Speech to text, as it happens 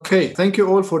Okay, thank you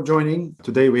all for joining.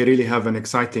 Today we really have an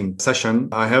exciting session.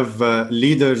 I have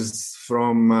leaders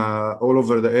from all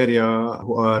over the area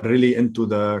who are really into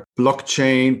the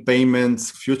blockchain, payments,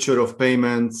 future of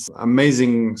payments,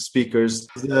 amazing speakers.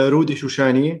 Rudy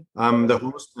Shushani, I'm the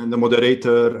host and the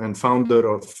moderator and founder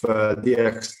of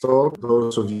DX Talk.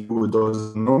 Those of you who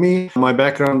don't know me, my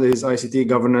background is ICT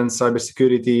governance,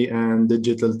 cybersecurity, and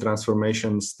digital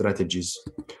transformation strategies.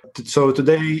 So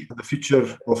today, the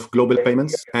future of global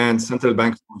payments and central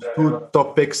banks, two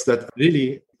topics that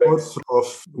really forefront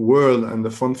of world and the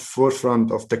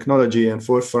forefront of technology and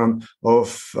forefront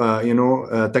of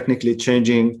technically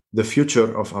changing the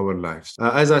future of our lives.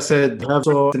 As I said, I have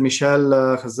also Michel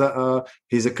Khaza'a.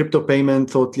 He's a crypto payment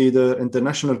thought leader,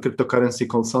 international cryptocurrency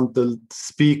consultant,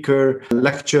 speaker,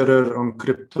 lecturer on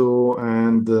crypto,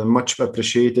 and much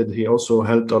appreciated. He also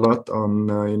helped a lot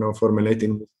on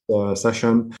formulating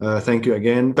session. Thank you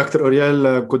again. Dr.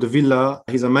 Oriel Codevilla,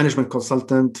 he's a management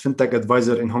consultant, fintech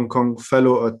advisor in Hong Kong,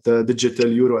 fellow at the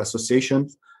Digital Euro Association.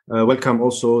 Welcome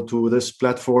also to this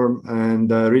platform,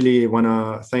 and really want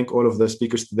to thank all of the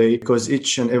speakers today, because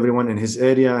each and everyone in his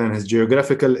area and his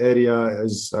geographical area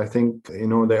is, I think,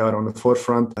 they are on the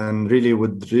forefront and really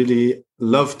would really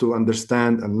love to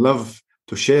understand and love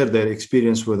to share their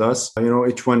experience with us,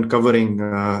 each one covering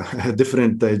a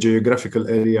different geographical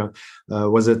area.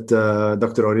 Was it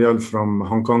Dr. Oriel from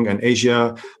Hong Kong and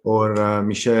Asia, or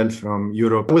Michel from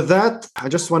Europe? With that, I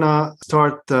just want to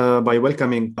start by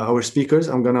welcoming our speakers.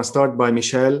 I'm going to start by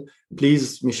Michel.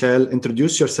 Please, Michel,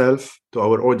 introduce yourself to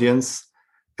our audience.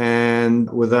 And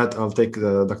with that, I'll take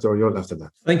Dr. Oriel after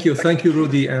that. Thank you,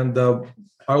 Rudy. And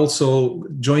I also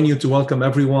join you to welcome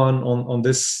everyone on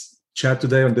this chat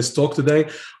today, on this talk today.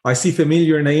 I see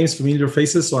familiar names, familiar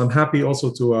faces, so I'm happy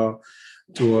also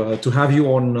to have you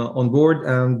on board.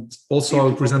 And also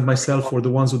I'll present myself for the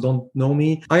ones who don't know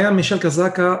me. I am Michel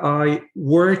Kazaka. I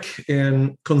work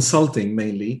in consulting,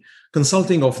 mainly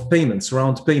consulting of payments,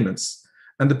 around payments.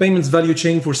 And the payments value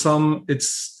chain, for some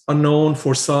it's unknown,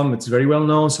 for some it's very well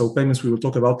known. So payments we will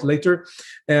talk about later.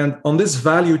 And on this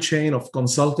value chain of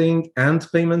consulting and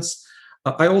payments,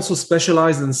 I also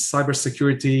specialize in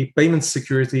cybersecurity, payment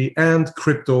security, and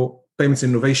crypto, payments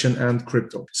innovation and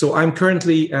crypto. So I'm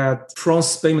currently at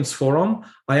France Payments Forum.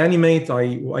 I lead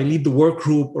the work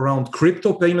group around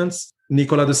crypto payments.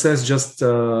 Nicolas Dessès just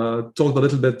talked a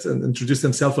little bit and introduced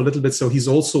himself a little bit. So he's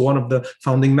also one of the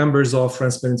founding members of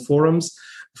France Payment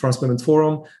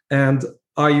Forum. And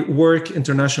I work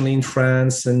internationally in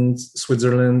France and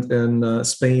Switzerland and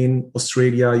Spain,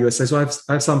 Australia, USA. So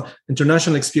I have some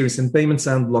international experience in payments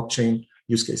and blockchain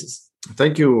use cases.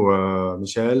 Thank you,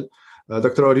 Michel.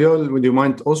 Dr. Oriol, would you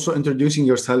mind also introducing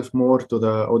yourself more to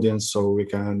the audience so we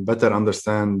can better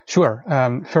understand? Sure.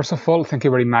 First of all, thank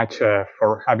you very much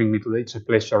for having me today. It's a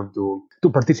pleasure to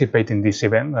participate in this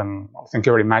event. And thank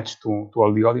you very much to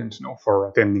all the audience for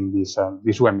attending this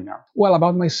webinar. Well,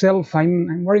 about myself,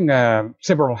 I'm wearing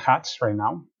several hats right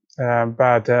now.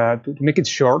 But to make it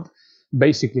short,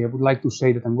 basically, I would like to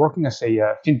say that I'm working as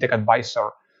a fintech advisor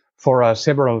for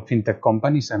several fintech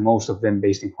companies, and most of them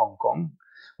based in Hong Kong,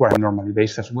 where I'm normally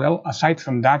based as well. Aside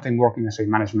from that, I'm working as a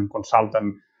management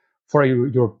consultant for a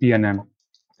European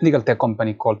legal tech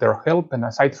company called TerraHelp. And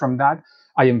aside from that,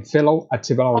 I am fellow at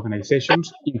several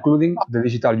organizations, including the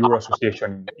Digital Euro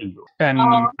Association in Europe. And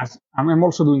I'm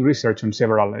also doing research on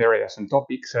several areas and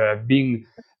topics, being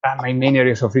my main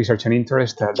areas of research and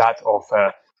interest, that of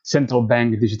central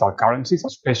bank digital currencies,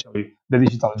 especially the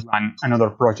digital yuan and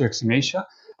other projects in Asia,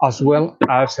 as well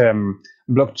as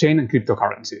blockchain and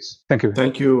cryptocurrencies. Thank you.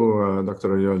 Thank you, Dr.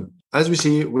 Oriol. As we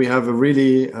see, we have a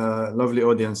really lovely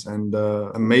audience and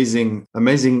amazing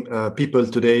people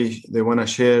today. They want to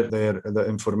share the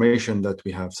information that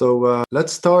we have. So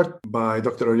let's start by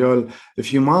Dr. Oriol.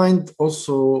 If you mind,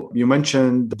 also, you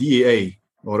mentioned DEA.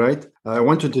 All right. I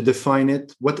wanted to define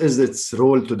it. What is its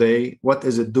role today? What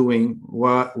is it doing?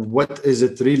 What is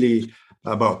it really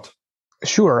about?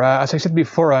 Sure. As I said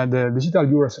before, the Digital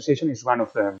Euro Association is one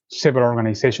of the several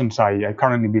organizations I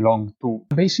currently belong to.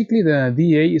 Basically, the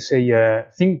DEA is a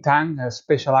think tank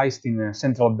specialized in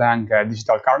central bank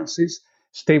digital currencies,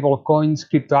 stable coins,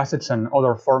 crypto assets, and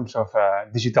other forms of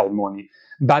digital money,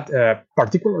 but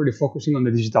particularly focusing on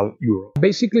the digital euro.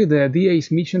 Basically, the DEA's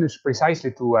mission is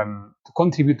precisely to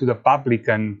contribute to the public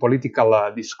and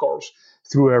political discourse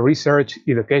through research,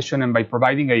 education, and by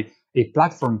providing a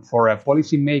platform for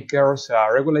policymakers,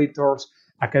 regulators,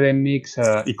 academics,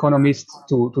 economists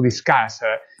to discuss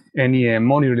any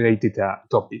money-related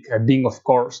topic, being, of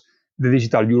course, the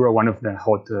digital euro one of the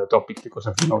hot topics, because,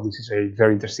 as you know, this is a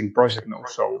very interesting project now.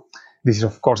 So this is,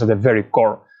 of course, at the very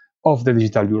core of the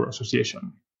Digital Euro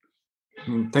Association.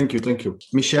 Thank you. Thank you.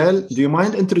 Michelle, do you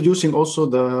mind introducing also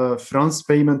the France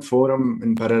Payment Forum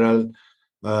in parallel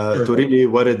Sure. to really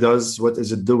what it does, what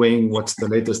is it doing, what's the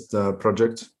latest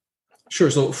project? Sure.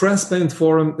 So France Payment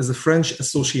Forum is a French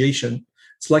association.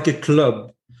 It's like a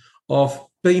club of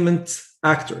payment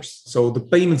actors. So the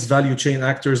payments value chain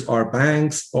actors are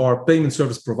banks, are payment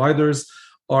service providers,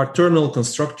 are terminal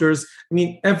constructors. I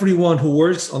mean, everyone who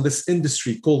works on this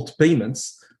industry called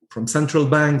payments, from central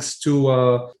banks to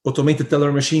automated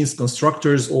teller machines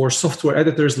constructors or software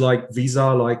editors like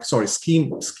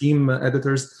scheme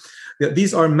editors.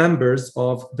 These are members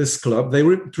of this club. They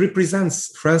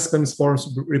represents France Payments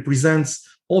Forums, represents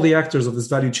all the actors of this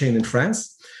value chain in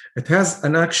France. It has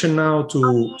an action now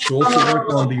to also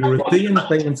work on the European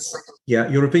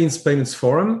Payments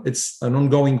Forum. It's an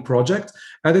ongoing project,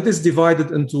 and it is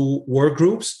divided into work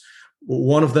groups.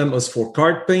 One of them is for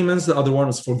card payments, the other one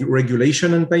is for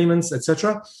regulation and payments,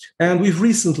 etc. And we've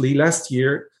recently, last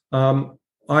year,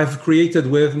 I've created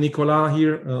with Nicolas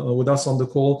here with us on the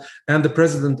call and the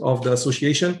president of the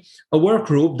association, a work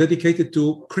group dedicated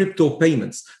to crypto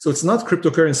payments. So it's not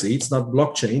cryptocurrency, it's not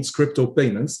blockchain, it's crypto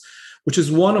payments, which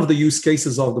is one of the use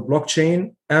cases of the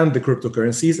blockchain and the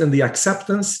cryptocurrencies and the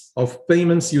acceptance of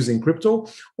payments using crypto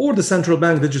or the central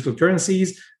bank digital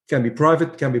currencies. Can be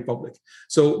private, can be public.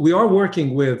 So we are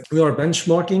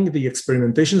benchmarking the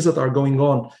experimentations that are going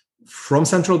on from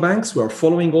central banks. We are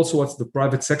following also what the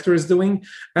private sector is doing,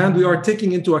 and we are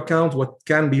taking into account what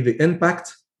can be the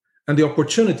impact and the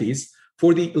opportunities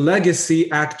for the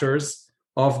legacy actors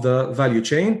of the value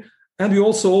chain. And we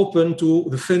also open to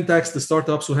the fintechs, the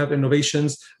startups who have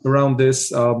innovations around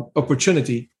this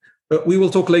opportunity. We will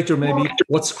talk later maybe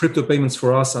what's crypto payments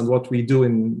for us and what we do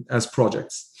as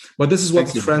projects. But this is what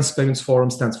the France Payments Forum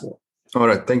stands for. All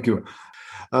right, thank you.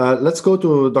 Let's go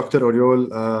to Dr.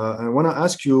 Oriol. I want to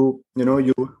ask you,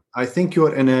 I think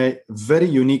you're in a very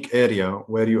unique area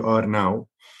where you are now.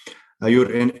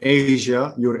 You're in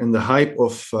Asia, you're in the hype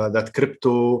of that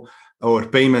crypto or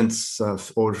payments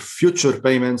or future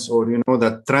payments, or,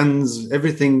 that trends,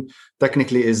 everything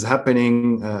technically is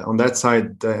happening on that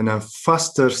side in a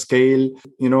faster scale.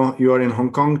 You are in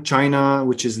Hong Kong, China,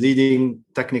 which is leading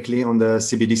technically on the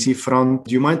CBDC front.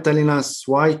 Do you mind telling us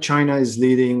why China is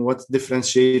leading? What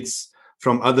differentiates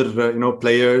from other,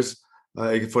 players?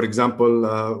 For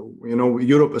example,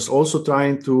 Europe is also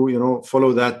trying to,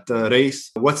 follow that race.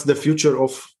 What's the future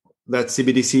of that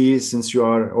CBDC, since you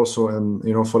are also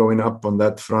following up on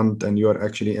that front and you are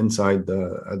actually inside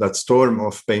that storm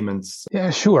of payments? Yeah,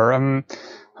 sure.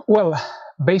 Well,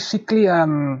 basically,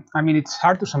 it's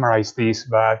hard to summarize this,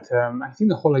 but I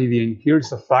think the whole idea here is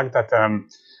the fact that,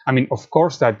 of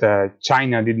course, that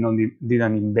China didn't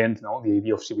invent the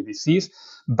idea of CBDCs,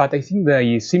 but I think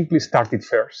they simply started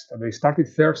first. They started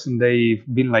first, and they've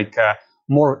been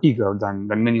more eager than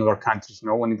many other countries,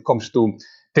 when it comes to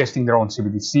testing their own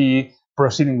CBDC,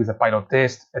 proceeding with a pilot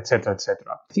test, etc., etc.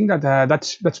 I think that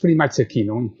that's pretty much the key.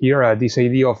 Here, this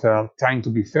idea of trying to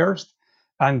be first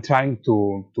and trying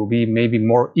to be maybe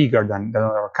more eager than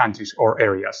other countries or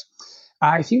areas.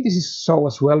 I think this is so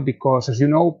as well because, as you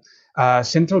know,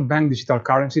 central bank digital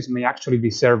currencies may actually be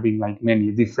serving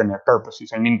many different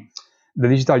purposes. The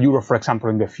digital euro, for example,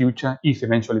 in the future, if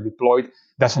eventually deployed,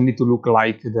 doesn't need to look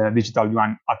like the digital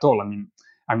yuan at all.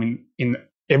 In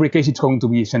every case, it's going to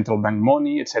be central bank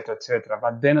money, etc., etc.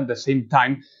 But then at the same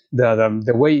time,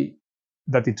 the way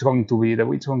that it's going to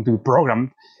be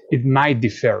programmed, it might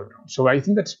differ. So I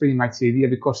think that's pretty much the idea,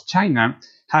 because China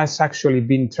has actually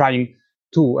been trying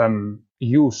to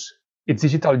use its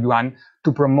digital yuan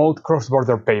to promote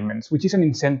cross-border payments, which is an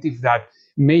incentive that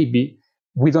maybe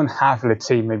we don't have, let's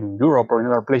say, maybe in Europe or in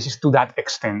other places to that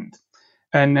extent.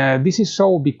 And this is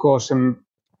so because,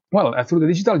 through the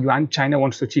digital yuan, China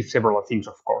wants to achieve several things,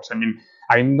 of course.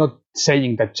 I'm not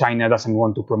saying that China doesn't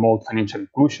want to promote financial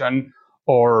inclusion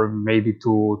or maybe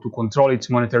to control its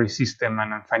monetary system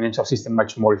and financial system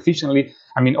much more efficiently.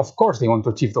 Of course, they want to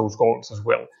achieve those goals as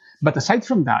well. But aside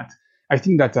from that, I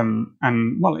think that,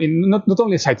 not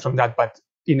only aside from that, but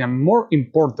in a more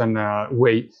important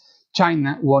way,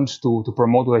 China wants to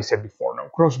promote what I said before,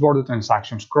 cross-border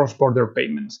transactions, cross-border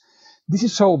payments. This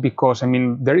is so because,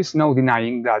 there is no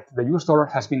denying that the US dollar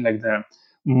has been the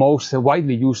most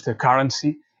widely used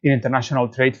currency in international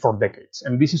trade for decades.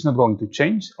 And this is not going to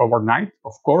change overnight,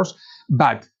 of course,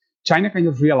 but China kind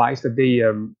of realized that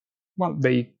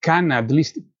they can at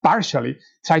least partially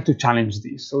try to challenge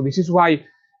this. So this is why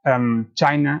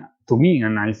China, to me,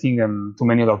 and I think to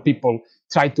many other people,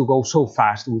 try to go so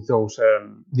fast with those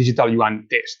digital yuan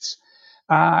tests.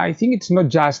 I think it's not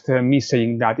just me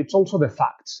saying that, it's also the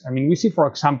facts. We see, for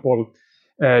example,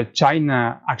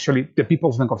 China, actually, the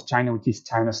People's Bank of China, which is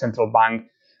China's central bank,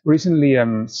 recently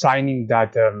signing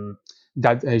that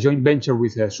joint venture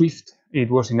with SWIFT. It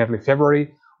was in early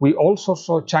February. We also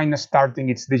saw China starting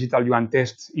its digital yuan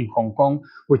tests in Hong Kong,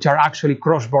 which are actually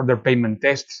cross-border payment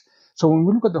tests. So when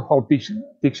we look at the whole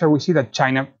picture, we see that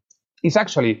China is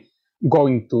actually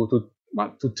going to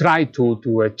try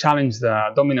to challenge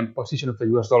the dominant position of the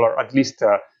US dollar, at least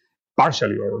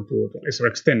partially, or to a lesser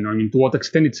extent. I mean, to what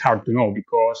extent, it's hard to know,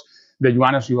 because the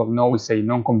yuan, as you all know, is a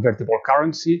non-convertible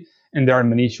currency, and there are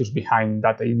many issues behind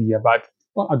that idea. But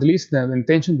at least the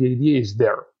intention, the idea is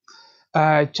there.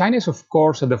 China is, of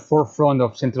course, at the forefront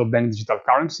of central bank digital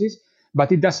currencies,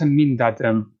 but it doesn't mean that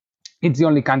it's the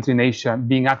only country in Asia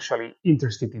being actually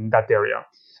interested in that area.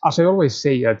 As I always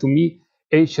say, to me,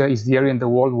 Asia is the area in the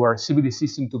world where CBDC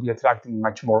seem to be attracting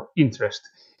much more interest,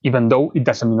 even though it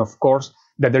doesn't mean, of course,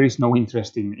 that there is no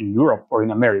interest in Europe or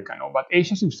in America. No? But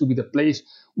Asia seems to be the place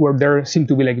where there seem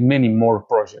to be like many more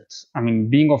projects. I mean,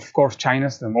 being, of course,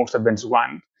 China's the most advanced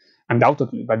one,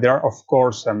 undoubtedly, but there are, of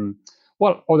course,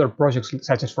 other projects,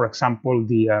 such as, for example,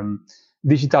 the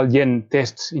digital yen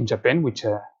tests in Japan, which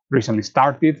recently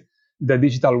started, the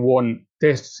digital won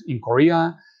tests in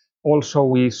Korea. Also,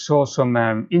 we saw some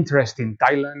interest in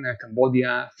Thailand,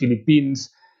 Cambodia, Philippines,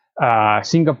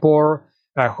 Singapore.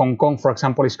 Hong Kong, for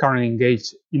example, is currently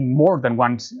engaged in more than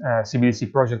one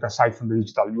CBDC project aside from the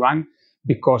digital yuan,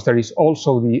 because there is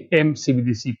also the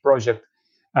CBDC project,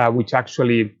 which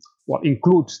actually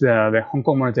includes the Hong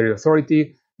Kong Monetary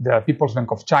Authority, the People's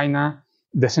Bank of China,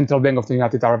 the Central Bank of the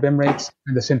United Arab Emirates,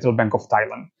 and the Central Bank of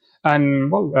Thailand.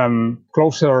 And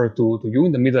closer to you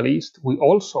in the Middle East, we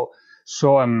also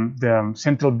saw the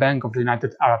Central Bank of the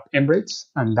United Arab Emirates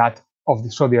and that of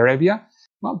the Saudi Arabia,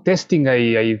 testing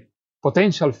a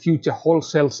potential future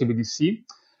wholesale CBDC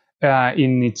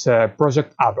in its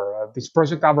Project Aber. This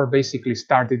Project Aber basically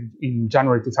started in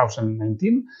January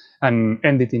 2019 and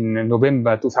ended in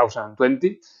November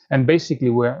 2020. And basically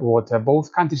what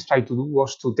both countries tried to do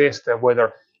was to test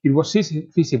whether it was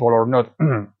feasible or not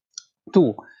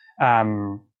to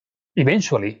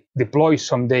eventually deploy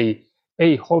someday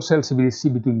a wholesale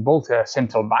CBDC between both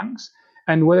central banks,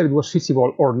 and whether it was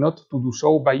feasible or not to do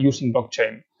so by using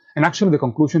blockchain. And actually the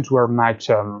conclusions were much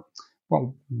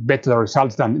better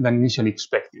results than initially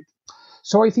expected.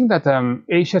 So I think that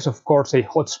Asia is, of course, a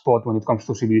hotspot when it comes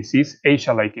to CBDCs.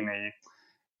 Asia, like in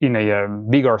a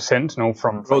bigger sense,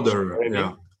 from broader,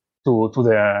 to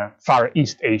the Far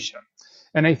East Asia.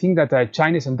 And I think that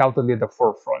China is undoubtedly at the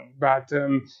forefront. But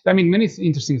many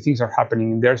interesting things are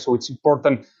happening in there. So it's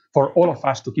important for all of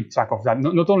us to keep track of that.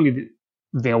 Not only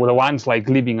the ones like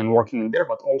living and working in there,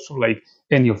 but also like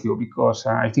any of you, because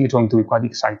I think it's going to be quite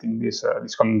exciting these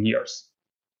coming years.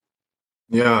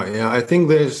 Yeah. I think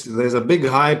there's a big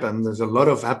hype and there's a lot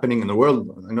of happening in the world,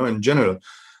 in general.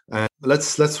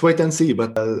 Let's wait and see.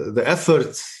 But the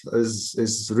effort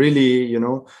is really,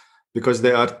 because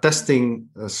they are testing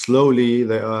slowly.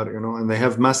 They are, and they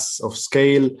have mass of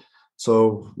scale.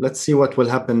 So let's see what will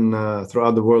happen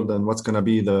throughout the world and what's going to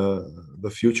be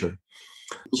the future.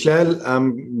 Michelle,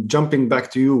 jumping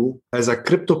back to you, as a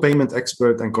crypto payment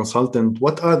expert and consultant,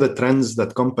 what are the trends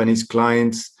that companies,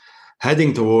 clients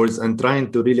heading towards and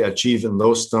trying to really achieve in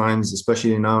those times,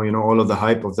 especially now, all of the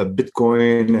hype of the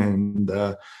Bitcoin and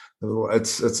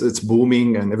it's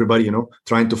booming and everybody,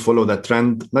 trying to follow that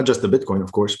trend, not just the Bitcoin,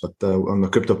 of course, but on the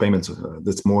crypto payments,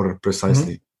 that's more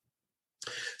precisely. Mm-hmm.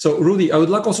 So, Rudy, I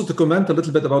would like also to comment a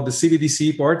little bit about the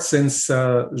CBDC part, since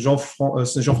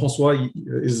Jean-François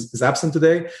is absent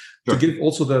today, sure, to give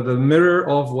also the mirror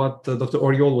of what Dr.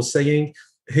 Oriol was saying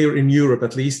here in Europe,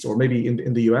 at least, or maybe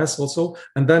in the US also.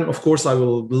 And then, of course, I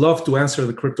will love to answer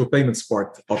the crypto payments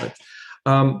part of it.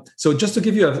 So just to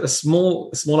give you a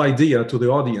small idea to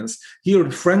the audience, here the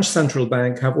French Central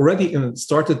Bank have already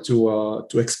started to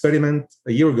experiment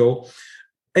a year ago,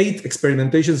 8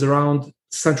 experimentations around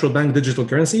central bank digital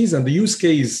currencies. And the use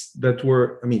case the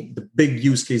big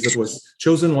use case that was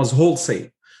chosen was wholesale.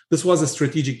 This was a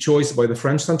strategic choice by the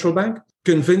French Central Bank,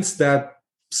 convinced that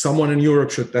someone in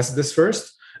Europe should test this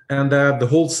first, and that the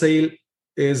wholesale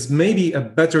is maybe a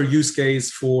better use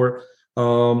case for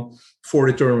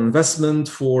return on investment,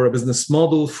 for a business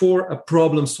model, for a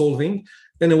problem solving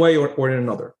in a way or in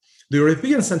another. The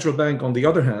European Central Bank, on the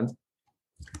other hand,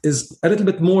 is a little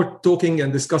bit more talking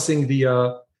and discussing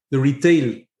the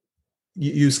retail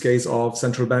use case of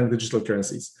central bank digital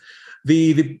currencies.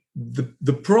 The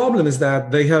problem is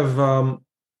that they have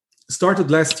started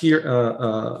last year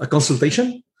a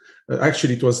consultation.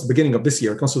 Actually, it was the beginning of this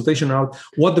year, a consultation out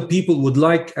what the people would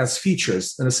like as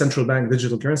features in a central bank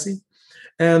digital currency.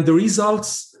 And the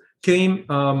results came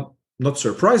not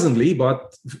surprisingly, but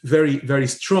very, very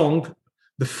strong,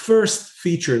 the first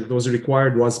feature that was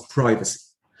required was privacy.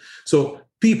 So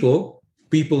people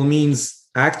means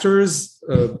actors,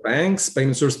 banks,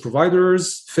 payment service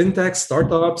providers, fintechs,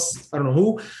 startups, I don't know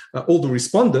who, all the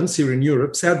respondents here in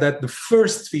Europe said that the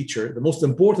first feature, the most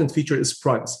important feature is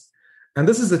privacy. And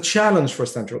this is a challenge for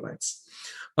central banks.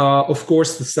 Of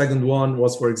course, the second one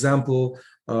was, for example,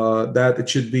 that it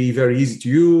should be very easy to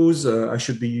use. I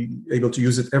should be able to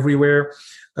use it everywhere,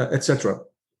 etc.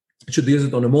 It should use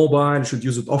it on a mobile. It should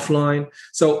use it offline.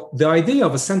 So the idea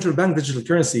of a central bank digital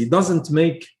currency doesn't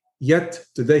make yet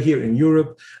today here in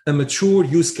Europe a mature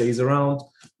use case around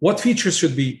what features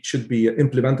should be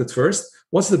implemented first.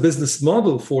 What's the business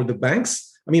model for the banks?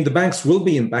 I mean, the banks will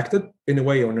be impacted in a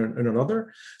way or in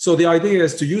another. So the idea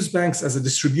is to use banks as a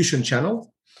distribution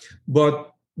channel,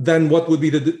 but then what would be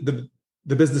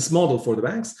the business model for the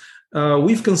banks?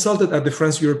 We've consulted at the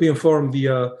France European Forum,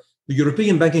 the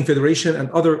European Banking Federation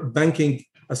and other banking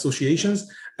associations.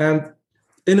 And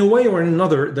in a way or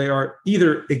another, they are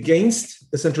either against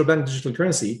the central bank digital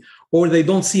currency, or they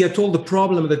don't see at all the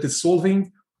problem that it's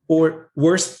solving, or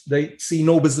worse, they see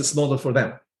no business model for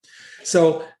them.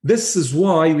 So this is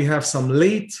why we have some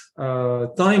late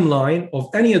timeline of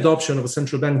any adoption of a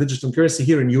central bank digital currency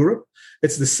here in Europe.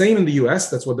 It's the same in the US.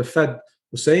 That's what the Fed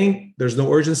was saying. There's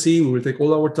no urgency. We will take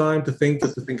all our time to think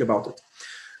about it.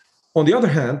 On the other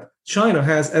hand, China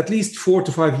has at least 4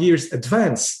 to 5 years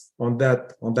advance on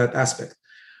that aspect.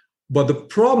 But the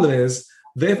problem is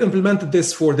they've implemented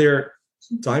this for their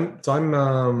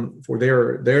for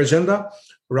their agenda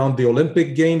around the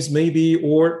Olympic Games, maybe,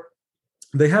 or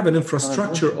they have an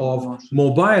infrastructure of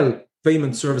mobile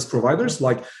payment service providers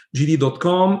like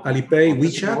JD.com, Alipay,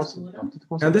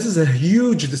 WeChat. And this is a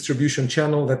huge distribution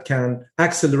channel that can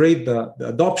accelerate the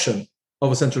adoption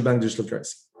of a central bank digital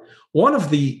currency. One of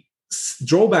the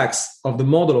drawbacks of the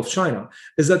model of China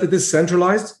is that it is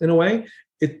centralized in a way.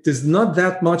 It is not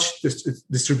that much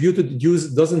distributed.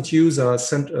 Doesn't use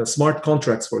smart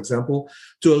contracts, for example,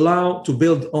 to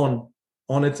build on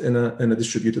it in a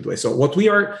distributed way. So what we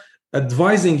are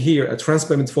advising here at France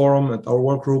Payment Forum and our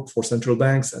work group for central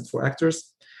banks and for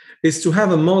actors is to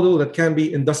have a model that can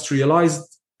be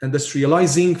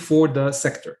industrializing for the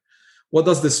sector. What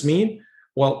does this mean?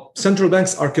 Well, central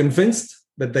banks are convinced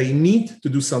that they need to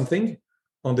do something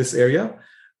on this area.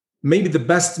 Maybe the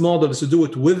best model is to do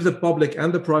it with the public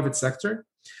and the private sector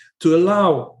to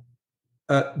allow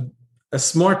a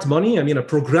smart money, a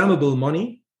programmable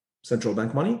money, central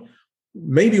bank money,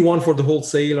 maybe one for the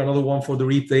wholesale, another one for the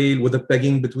retail with a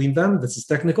pegging between them. This is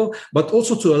technical, but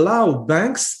also to allow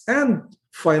banks and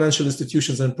financial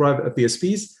institutions and private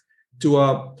PSPs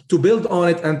to build on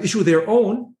it and issue their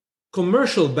own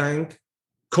commercial bank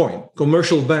coin,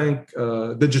 commercial bank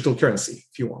digital currency,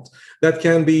 if you want. That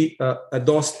can be a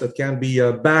DOS, that can be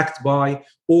backed by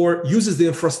or uses the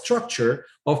infrastructure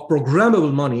of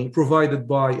programmable money provided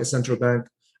by a central bank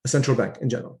in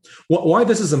general. Why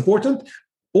this is important?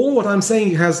 All what I'm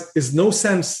saying is no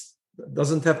sense,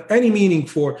 doesn't have any meaning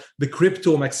for the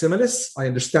crypto maximalists. I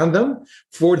understand them.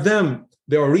 For them,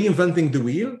 they are reinventing the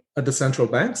wheel at the central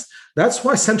banks. That's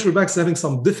why central banks are having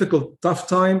some tough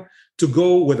time to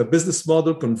go with a business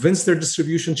model, convince their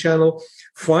distribution channel,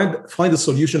 find a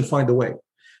solution, find a way.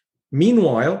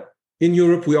 Meanwhile, in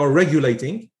Europe, we are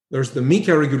regulating. There's the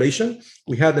MiCA regulation.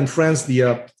 We had in France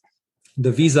the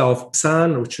visa of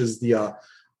PSAN, which is the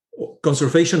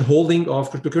conservation, holding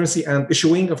of cryptocurrency and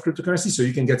issuing of cryptocurrency, so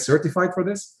you can get certified for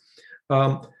this.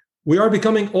 We are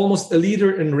becoming almost a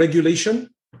leader in regulation,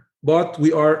 but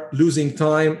we are losing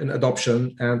time in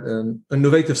adoption and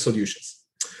innovative solutions.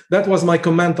 That was my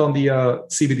comment on the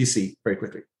CBDC very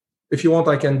quickly. If you want,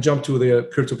 I can jump to the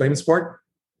crypto payments part.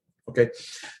 Okay,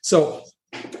 so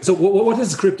what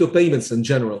is crypto payments in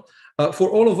general? For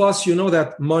all of us, you know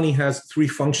that money has 3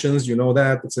 functions. You know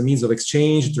that it's a means of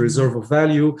exchange, it's a reserve of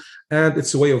value, and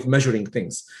it's a way of measuring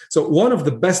things. So one of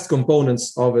the best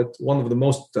components of it, one of the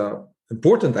most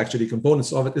important actually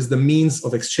components of it is the means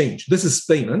of exchange. This is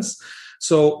payments.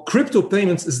 So crypto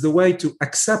payments is the way to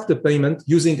accept a payment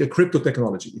using a crypto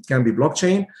technology. It can be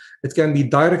blockchain, it can be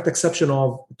direct acceptance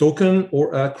of token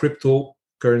or a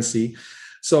cryptocurrency.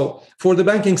 So for the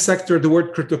banking sector, the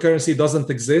word cryptocurrency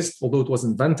doesn't exist, although it was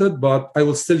invented, but I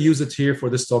will still use it here for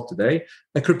this talk today.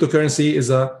 A cryptocurrency is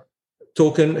a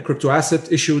token, a crypto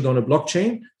asset issued on a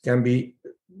blockchain. Can be,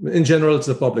 in general, it's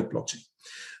a public blockchain.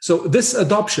 So this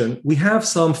adoption, we have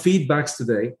some feedbacks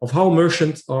today of how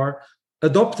merchants are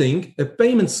adopting a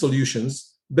payment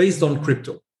solutions based on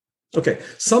crypto. Okay,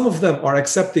 some of them are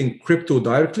accepting crypto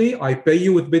directly. I pay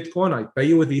you with Bitcoin, I pay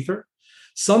you with Ether.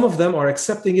 Some of them are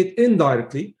accepting it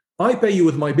indirectly. I pay you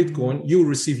with my Bitcoin, you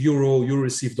receive euro, you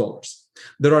receive dollars.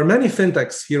 There are many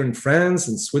fintechs here in France,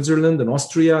 in Switzerland, in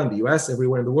Austria, in the US,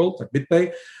 everywhere in the world, like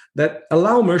BitPay, that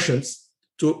allow merchants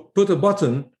to put a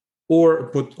button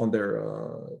or put on their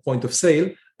point of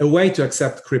sale a way to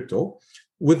accept crypto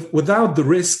without the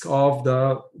risk of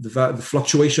the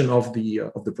fluctuation of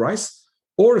the price.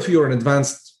 Or if you're an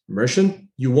advanced merchant,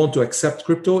 you want to accept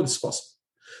crypto, it's possible.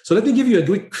 So let me give you a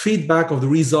quick feedback of the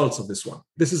results of this one.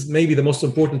 This is maybe the most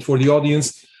important for the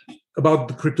audience about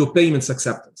the crypto payments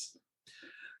acceptance.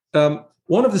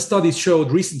 One of the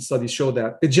recent studies showed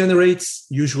that it generates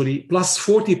usually plus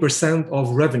 40%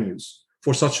 of revenues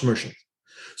for such merchant.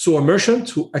 So a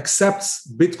merchant who accepts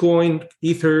Bitcoin,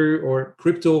 Ether, or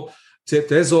crypto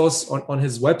Tezos on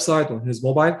his website, on his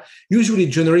mobile, usually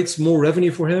generates more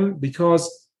revenue for him because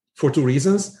for two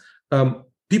reasons.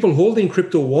 People holding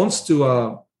crypto wants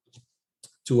to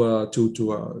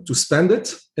spend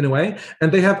it in a way,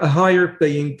 and they have a higher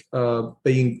paying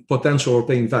potential or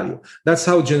paying value. That's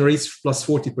how it generates plus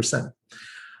 40%.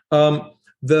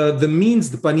 The means,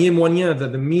 the panier moyen,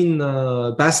 the mean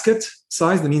basket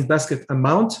size, the mean basket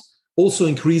amount also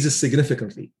increases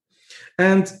significantly.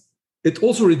 And it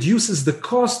also reduces the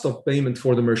cost of payment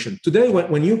for the merchant. Today,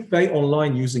 when you pay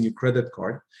online using your credit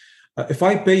card, if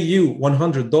I pay you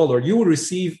 $100, you will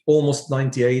receive almost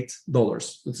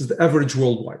 $98. This is the average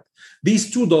worldwide.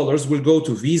 These $2 will go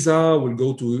to Visa, will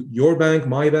go to your bank,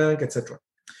 my bank, etc.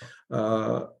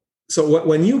 So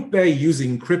when you pay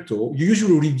using crypto, you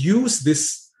usually reduce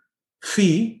this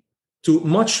fee to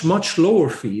much, much lower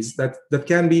fees that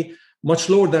can be much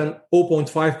lower than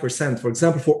 0.5%, for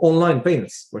example, for online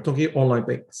payments. We're talking online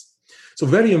payments. So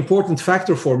very important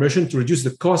factor for merchant to reduce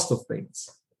the cost of payments.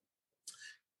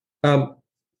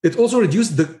 It also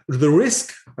reduced the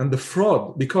risk and the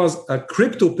fraud because a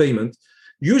crypto payment,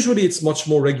 usually it's much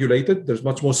more regulated, there's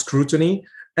much more scrutiny,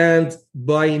 and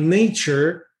by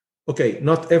nature, okay,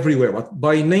 not everywhere, but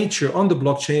by nature on the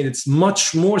blockchain, it's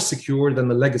much more secure than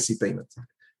the legacy payment.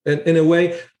 And in a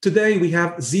way, today we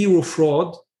have zero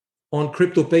fraud on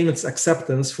crypto payments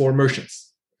acceptance for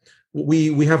merchants.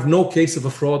 We have no case of a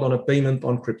fraud on a payment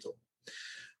on crypto.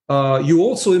 You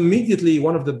also immediately,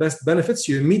 one of the best benefits,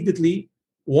 you immediately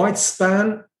wide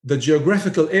span the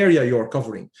geographical area you're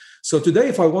covering. So today,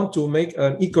 if I want to make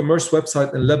an e-commerce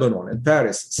website in Lebanon, in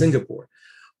Paris, Singapore,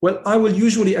 well, I will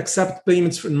usually accept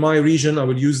payments in my region. I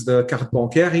will use the carte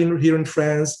bancaire here in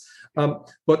France.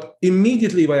 But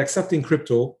immediately by accepting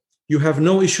crypto, you have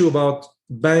no issue about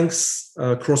banks,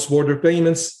 cross-border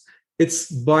payments. It's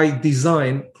by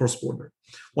design cross-border.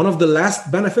 One of the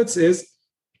last benefits is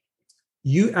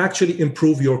you actually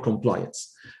improve your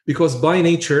compliance because by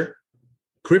nature,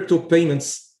 crypto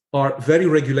payments are very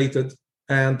regulated.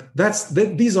 And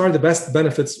these are the best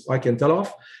benefits I can tell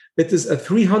of. It is a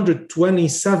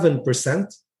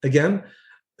 327%, again,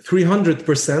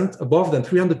 300% above than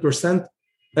 300%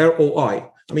 ROI.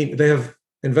 I mean, they have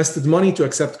invested money to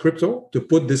accept crypto, to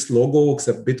put this logo,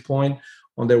 accept Bitcoin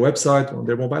on their website, on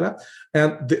their mobile app.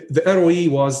 And the ROE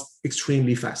was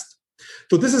extremely fast.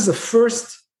 So this is the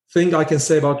first thing I can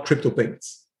say about crypto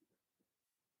payments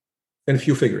in a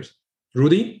few figures.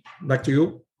 Rudy, back to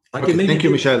you. I can maybe thank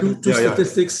you, Michel. Two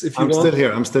statistics if you want.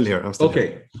 I'm still here.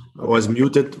 Okay. I was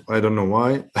muted. I don't know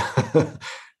why.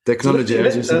 Technology.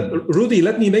 Rudy,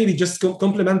 let me maybe just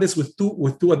complement this with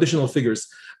two additional figures.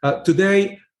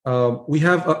 Today, we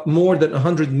have more than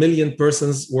 100 million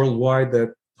persons worldwide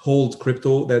that hold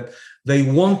crypto, that they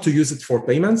want to use it for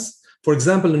payments. For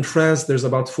example, in France, there's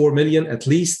about 4 million at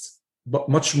least, but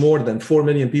much more than 4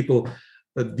 million people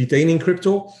detaining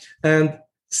crypto. And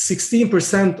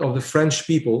 16% of the French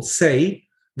people say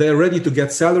they're ready to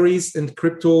get salaries in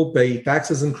crypto, pay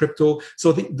taxes in crypto.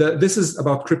 So this is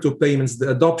about crypto payments, the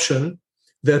adoption,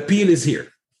 the appeal is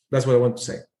here. That's what I want to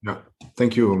say. Yeah.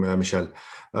 Thank you, Michel.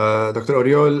 Dr.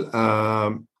 Oriol,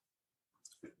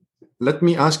 let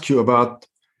me ask you about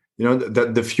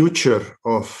the future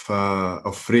of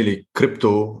really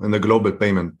crypto in the global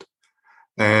payment.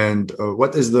 And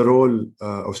what is the role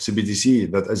of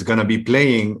CBDC that is going to be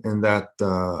playing in that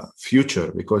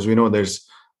future? Because we know there's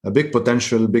a big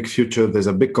potential, big future. There's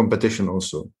a big competition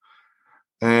also.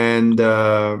 And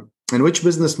which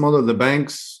business model the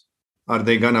banks are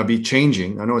they going to be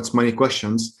changing? I know it's many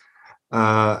questions.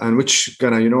 And which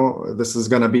this is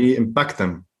going to be impact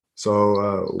them.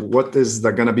 So what is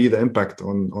going to be the impact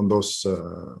on those?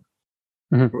 So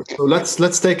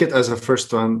let's take it as a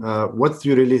first one. What do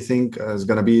you really think is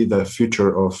going to be the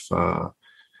future of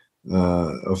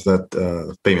that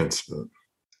payments?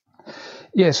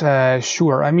 Yes,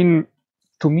 sure. I mean,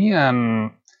 to me,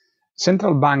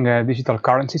 central bank digital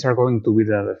currencies are going to be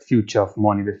the future of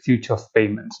money, the future of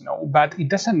payments. But it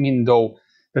doesn't mean though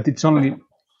that it's only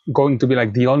going to be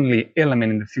like the only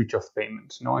element in the future of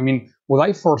payments. I mean, what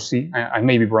I foresee, I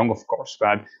may be wrong, of course,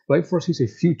 but what I foresee is a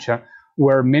future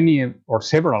where many or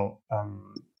several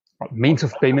means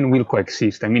of payment will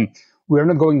coexist. I mean, we're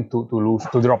not going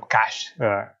to drop cash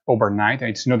overnight.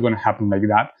 It's not going to happen like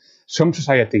that. Some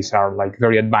societies are like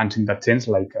very advanced in that sense,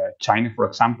 like China, for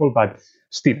example, but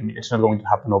still, I mean, it's not going to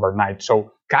happen overnight.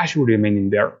 So cash will remain in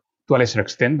there to a lesser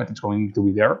extent, but it's going to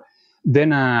be there. Then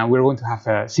we're going to have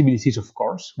CBDCs, of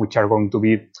course, which are going to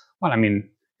be, well, I mean,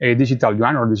 a digital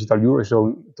yuan or digital euro is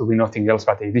going to be nothing else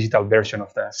but a digital version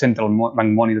of the central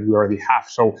bank money that we already have.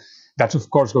 So that's, of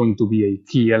course, going to be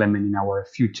a key element in our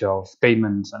future of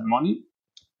payments and money.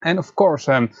 And, of course,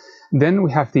 then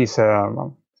we have this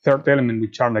third element,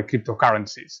 which are like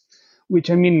cryptocurrencies,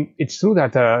 which, I mean, it's true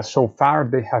that so far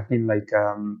they have been like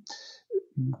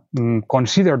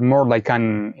considered more like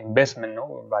an investment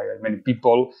by many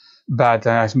people. But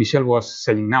as Michelle was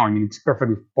saying now, I mean, it's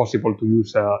perfectly possible to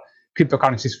use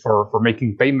cryptocurrencies for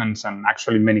making payments. And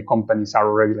actually, many companies are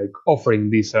already like offering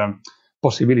this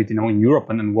possibility in Europe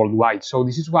and worldwide. So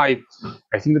this is why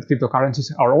I think that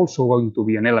cryptocurrencies are also going to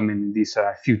be an element in this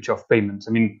future of payments.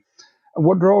 I mean,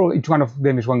 what role each one of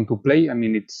them is going to play, I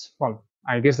mean, it's, well,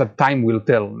 I guess that time will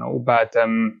tell, but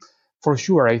for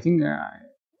sure, I think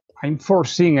I'm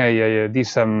foreseeing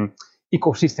this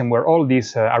ecosystem where all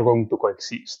these are going to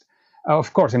coexist.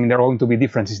 Of course, I mean, there are going to be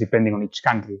differences depending on each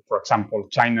country. For example,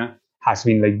 China has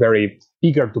been like very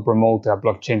eager to promote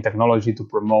blockchain technology, to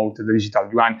promote the digital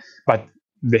yuan, but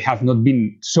they have not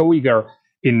been so eager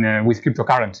in with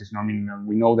cryptocurrencies. I mean,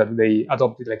 we know that they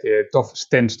adopted like a tough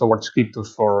stance towards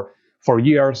cryptos for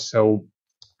years. So,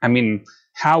 I mean,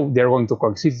 how they're going to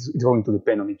coexist is going to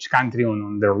depend on each country,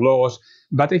 on their laws.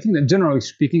 But I think that generally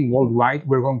speaking, worldwide,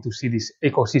 we're going to see this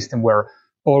ecosystem where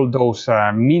all those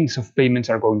means of payments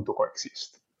are going to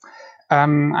coexist.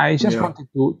 I just wanted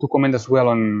to comment as well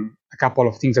on a couple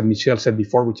of things that Michelle said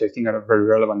before, which I think are very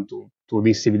relevant to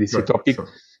this CBDC topic. Sure.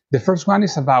 The first one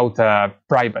is about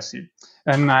privacy.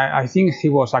 And I think he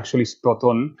was actually spot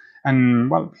on. And,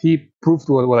 well, he proved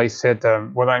what I said,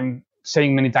 what I'm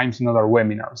saying many times in other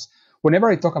webinars.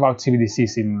 Whenever I talk about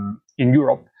CBDCs in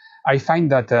Europe, I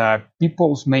find that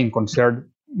people's main concern,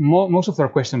 most of their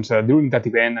questions during that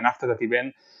event and after that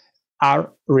event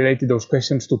are related, those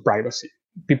questions, to privacy.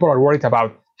 People are worried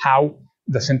about how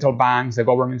the central banks, the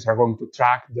governments are going to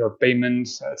track their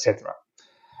payments, etc.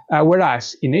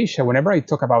 Whereas in Asia, whenever I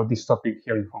talk about this topic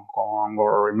here in Hong Kong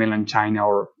or in mainland China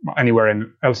or anywhere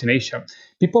else in Asia,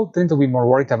 people tend to be more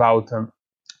worried about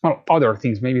other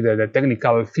things, maybe the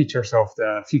technical features of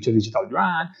the future digital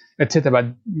yuan, etc. But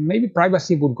maybe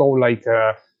privacy would go like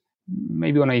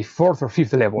maybe on a fourth or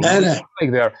fifth level,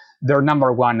 like their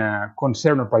number one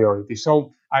concern or priority.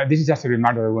 So this is just a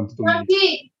remark that I wanted to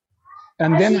make.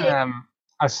 And then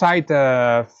aside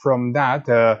from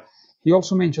that, he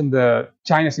also mentioned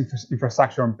China's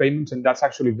infrastructure on payments, and that's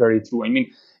actually very true. I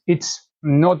mean, it's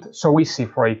not so easy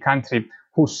for a country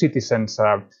whose citizens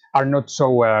are not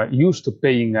so used to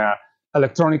paying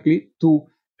electronically to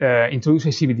introduce a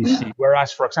CBDC.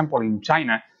 Whereas, for example, in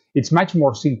China, it's much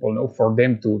more simple for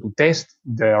them to test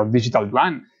their digital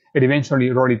yuan and eventually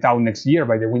roll it out next year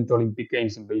by the Winter Olympic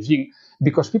Games in Beijing,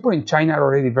 because people in China are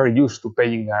already very used to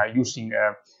paying using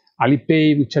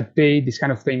Alipay, WeChat Pay, this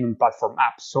kind of payment platform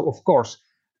apps. So, of course,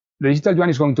 the digital yuan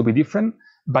is going to be different,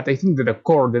 but I think that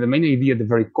the main idea at the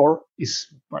very core is,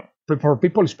 well, for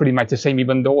people, is pretty much the same,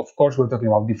 even though, of course, we're talking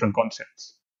about different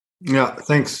concepts. Yeah,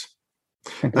 thanks.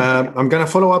 I'm going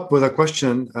to follow up with a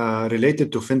question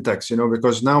related to fintechs,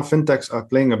 because now fintechs are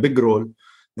playing a big role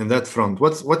in that front.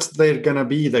 What's there going to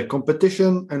be their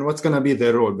competition and what's going to be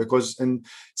their role? Because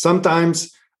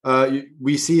sometimes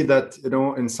we see that,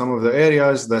 in some of the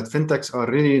areas that fintechs are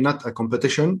really not a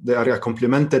competition. They are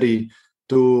complementary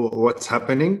to what's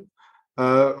happening.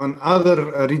 On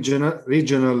other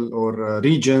regional or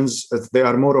regions, they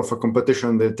are more of a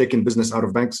competition. They're taking business out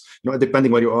of banks,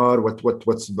 depending where you are,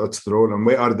 what's the role and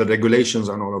where are the regulations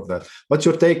and all of that. What's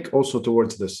your take also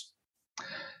towards this?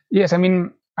 Yes, I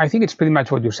mean, I think it's pretty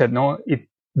much what you said. No, it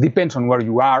depends on where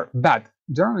you are, but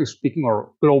generally speaking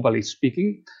or globally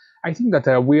speaking, I think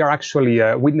that we are actually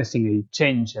witnessing a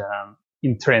change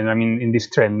in trend. I mean, in this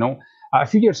trend, no. A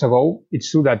few years ago,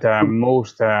 it's true that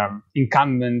most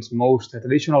incumbents, most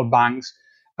traditional banks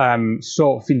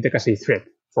saw fintech as a threat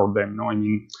for them. No? I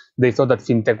mean, they thought that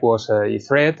fintech was a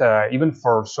threat. Even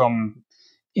for some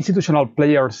institutional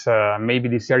players, maybe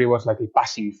this area was like a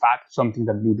passing fad, something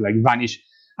that would like vanish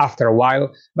after a while.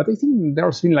 But I think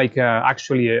there's been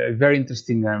actually a very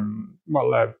interesting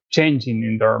change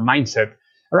in their mindset.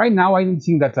 Right now, I don't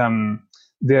think that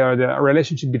the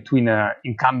relationship between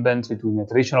incumbents, between the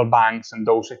traditional banks and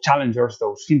those challengers,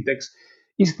 those fintechs,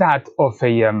 is that of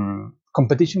a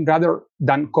competition rather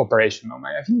than cooperation.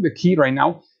 I think the key right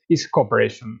now is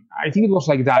cooperation. I think it was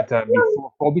like that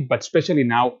before COVID, but especially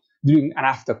now during and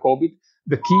after COVID,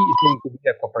 the key is going to be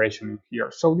a cooperation here.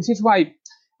 So this is why,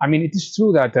 it is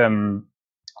true that to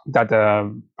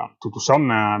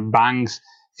some banks,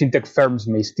 fintech firms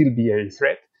may still be a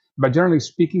threat. But generally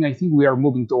speaking, I think we are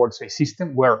moving towards a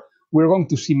system where we're going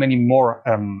to see many more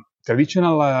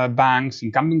traditional banks,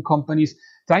 incumbent companies,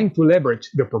 trying to leverage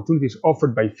the opportunities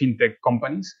offered by fintech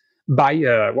companies by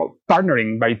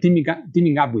partnering, by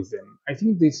teaming up with them. I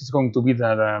think this is going to be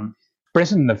the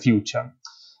present and the future.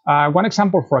 One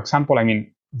example, for example,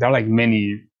 there are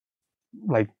many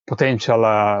potential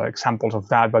examples of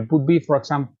that, but would be, for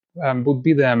example,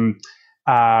 the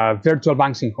virtual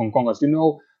banks in Hong Kong. As you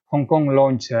know, Hong Kong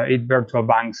launched 8 virtual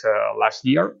banks last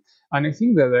year. And I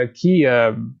think that the key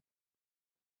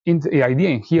idea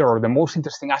in here, or the most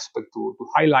interesting aspect to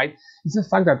highlight, is the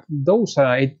fact that those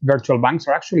 8 virtual banks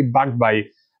are actually backed by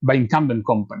incumbent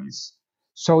companies.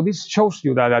 So this shows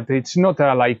you that it's not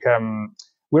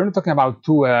we're not talking about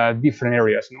two different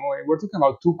areas. No, we're talking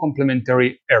about 2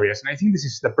 complementary areas. And I think this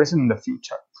is the present and the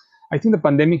future. I think the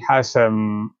pandemic has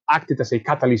acted as a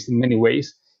catalyst in many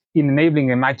ways in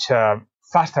enabling a much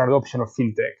faster adoption of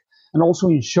fintech, and also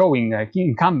in showing key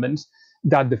incumbents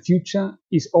that the future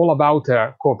is all about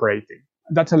cooperating.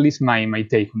 That's at least my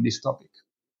take on this topic.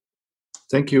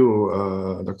 Thank you,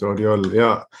 Dr. Oriol.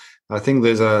 Yeah, I think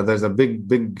there's a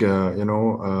big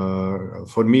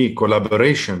for me,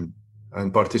 collaboration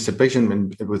and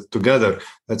participation with together.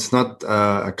 It's not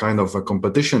a kind of a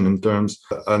competition in terms,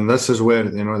 and this is where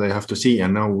they have to see.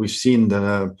 And now we've seen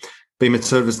the Payment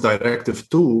Service Directive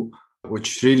 2,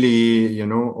 which really,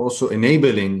 also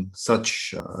enabling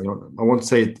such, I won't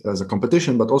say it as a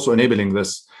competition, but also enabling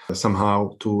this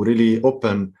somehow to really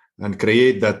open and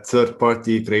create that third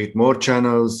party, create more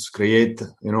channels,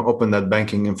 open that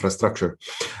banking infrastructure.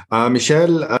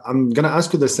 Michelle, I'm going to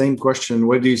ask you the same question.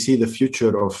 Where do you see the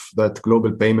future of that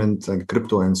global payment and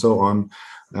crypto and so on,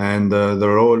 and the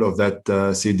role of that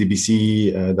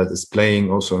CBDC that is playing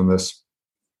also in this?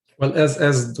 Well,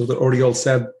 as Dr. Oriol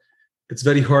said, it's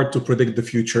very hard to predict the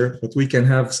future, but we can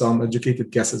have some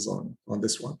educated guesses on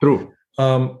this one. True.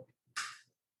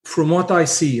 From what I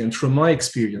see and from my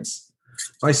experience,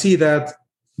 I see that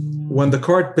when the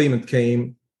card payment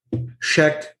came,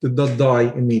 check did not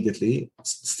die immediately.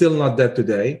 It's still not dead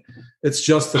today. It's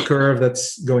just a curve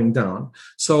that's going down.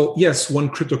 So yes, when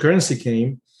cryptocurrency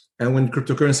came and when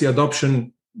cryptocurrency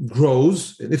adoption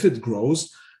grows, and if it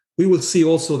grows, we will see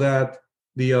also that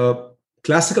the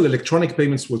classical electronic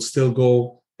payments will still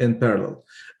go in parallel.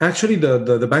 Actually,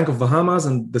 the Bank of Bahamas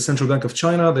and the Central Bank of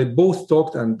China, they both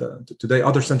talked, and today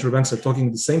other central banks are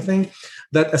talking the same thing,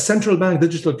 that a central bank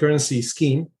digital currency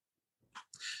scheme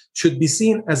should be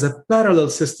seen as a parallel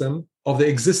system of the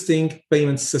existing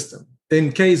payment system.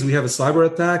 In case we have a cyber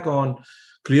attack on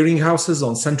clearinghouses,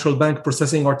 on central bank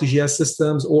processing RTGS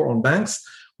systems, or on banks,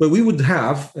 where we would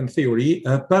have, in theory,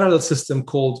 a parallel system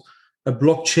called a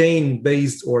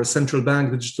blockchain-based or a central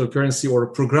bank digital currency or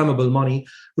a programmable money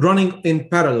running in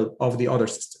parallel of the other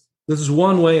system. This is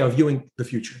one way of viewing the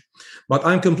future. But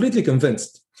I'm completely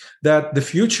convinced that the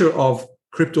future of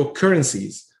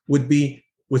cryptocurrencies would be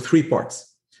with 3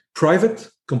 parts.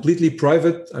 Private, completely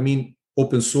private,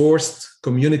 open sourced,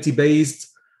 community-based,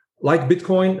 like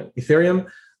Bitcoin, Ethereum,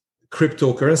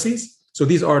 cryptocurrencies. So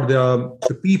these are the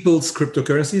people's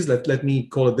cryptocurrencies, let me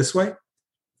call it this way.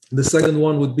 The second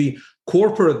one would be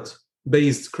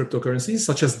corporate-based cryptocurrencies,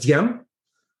 such as Diem.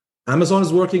 Amazon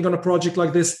is working on a project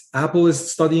like this. Apple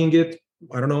is studying it.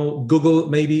 I don't know, Google,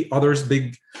 maybe others,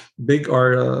 big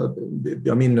GAFAM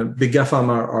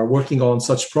are working on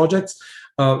such projects.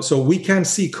 So we can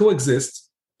see coexist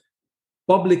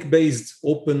public-based,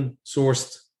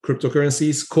 open-sourced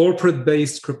cryptocurrencies,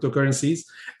 corporate-based cryptocurrencies,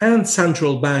 and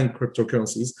central bank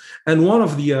cryptocurrencies. And one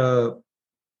of the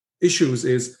issues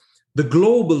is the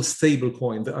global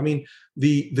stablecoin,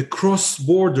 the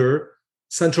cross-border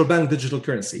central bank digital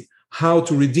currency, how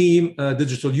to redeem a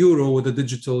digital euro with a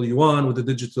digital yuan, with a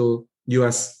digital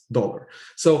US dollar.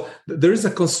 So there's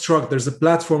a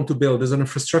platform to build, there's an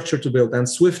infrastructure to build, and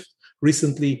SWIFT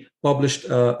recently published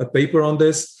a paper on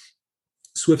this.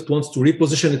 SWIFT wants to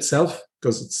reposition itself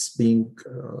because it's being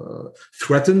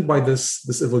threatened by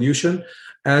this evolution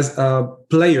as a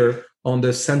player on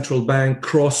the central bank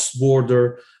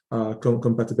cross-border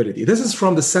compatibility. This is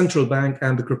from the central bank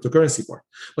and the cryptocurrency part.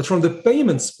 But from the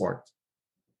payments part,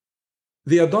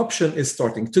 the adoption is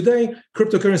starting. Today,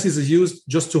 cryptocurrencies is used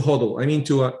just to hodl. I mean,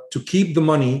 to keep the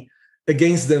money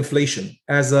against the inflation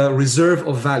as a reserve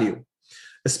of value,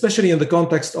 especially in the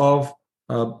context of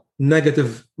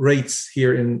negative rates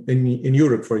here in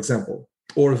Europe, for example,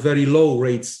 or very low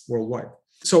rates worldwide.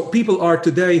 So people are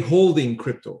today holding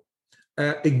crypto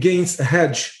against a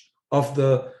hedge of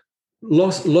the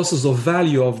losses of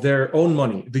value of their own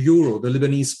money. The euro, the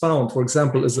Lebanese pound, for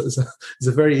example, is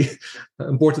a very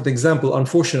important example,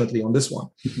 unfortunately, on this one.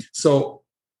 So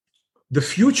the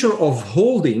future of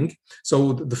holding,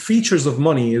 so the features of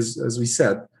money is, as we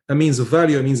said, a means of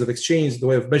value, a means of exchange, the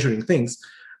way of measuring things.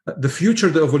 The future,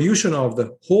 the evolution of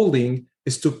the holding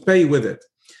is to pay with it.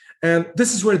 And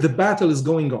this is where the battle is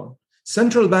going on.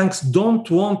 Central banks don't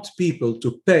want people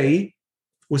to pay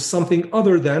with something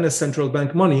other than a central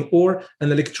bank money or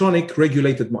an electronic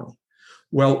regulated money.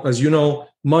 Well, as you know,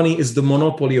 money is the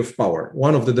monopoly of power.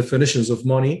 One of the definitions of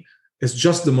money is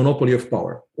just the monopoly of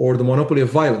power, or the monopoly of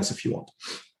violence, if you want.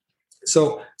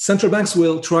 So central banks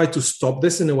will try to stop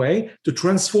this in a way to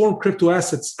transform crypto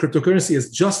assets. Cryptocurrency is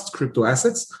just crypto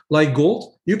assets like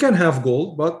gold. You can have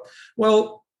gold, but,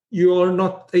 well, you are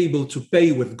not able to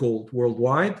pay with gold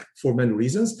worldwide for many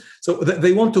reasons. So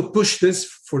they want to push this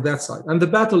for that side. And the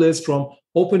battle is from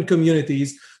open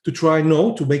communities to try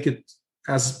to make it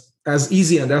as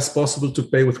easy and as possible to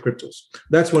pay with cryptos.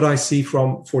 That's what I see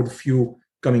for the few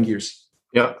coming years.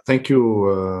 Yeah, thank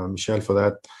you, Michel, for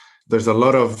that. There's a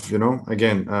lot of,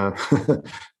 again, a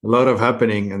lot of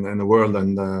happening in the world,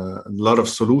 and a lot of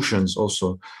solutions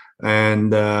also.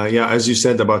 And as you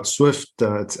said about SWIFT,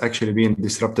 it's actually been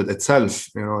disrupted itself.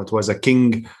 It was a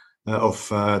king of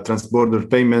transborder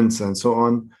payments and so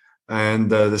on.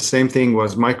 And the same thing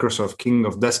was Microsoft, king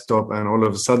of desktop. And all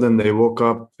of a sudden they woke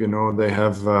up, they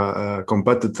have a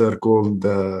competitor called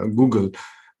Google,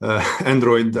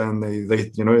 Android, and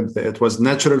they it was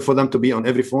natural for them to be on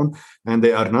every phone, and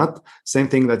they are not. Same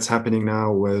thing that's happening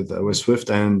now with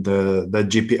SWIFT and the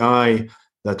GPI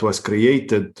that was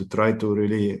created to try to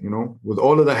really, with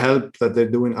all of the help that they're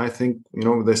doing, I think,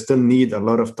 they still need a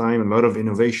lot of time, a lot of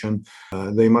innovation.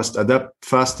 They must adapt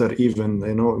faster even,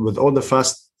 with all the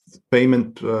fast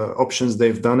payment options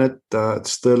they've done it.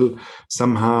 It's still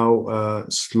somehow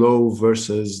slow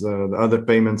versus the other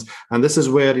payments. And this is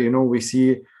where, we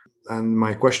see, and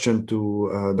my question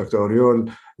to Dr.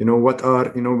 Oriol,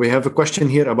 we have a question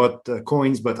here about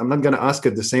coins, but I'm not going to ask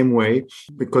it the same way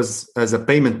because as a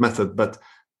payment method. But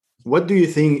what do you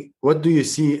think, what do you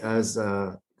see as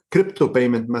a crypto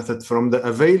payment method from the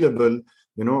available,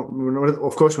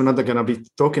 of course, we're not going to be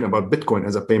talking about Bitcoin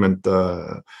as a payment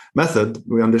method.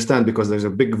 We understand because there's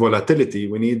a big volatility.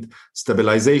 We need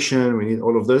stabilization. We need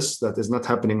all of this that is not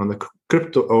happening on the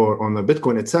crypto or on the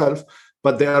Bitcoin itself.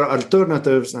 But there are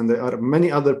alternatives, and there are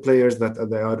many other players that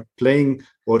they are playing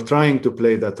or trying to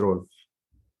play that role.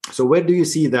 So where do you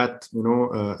see that,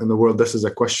 in the world? This is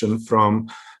a question from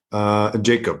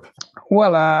Jacob.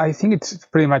 Well, I think it's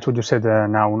pretty much what you said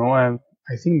now.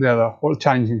 I think the whole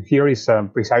challenge here is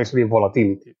precisely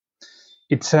volatility.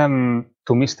 It's, to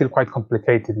me, still quite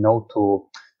complicated,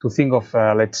 to think of,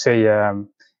 let's say,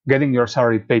 getting your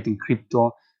salary paid in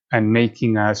crypto and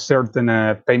making certain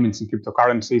payments in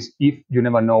cryptocurrencies if you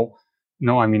never know,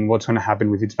 what's going to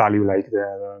happen with its value like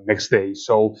the next day.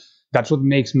 So that's what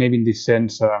makes, maybe in this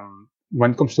sense,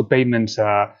 when it comes to payments,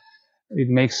 it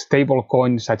makes stable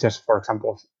coins such as, for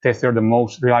example, Tether, the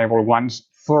most reliable ones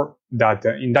for that,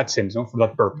 in that sense, for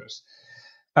that purpose.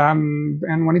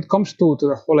 And when it comes to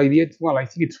the whole idea, well, I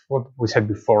think it's what we said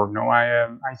before.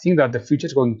 I think that the future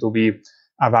is going to be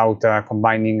about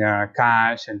combining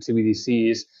cash and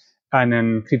CBDCs and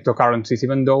then cryptocurrencies,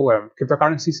 even though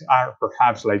cryptocurrencies are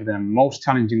perhaps like the most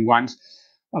challenging ones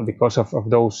because of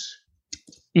those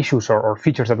issues or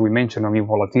features that we mentioned,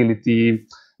 volatility.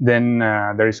 Then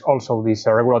there is also this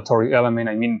regulatory element.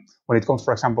 When it comes,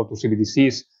 for example, to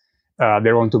CBDCs,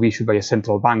 they're going to be issued by a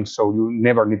central bank, so you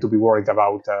never need to be worried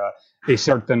about a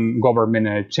certain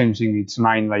government changing its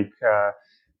mind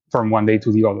from one day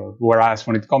to the other. Whereas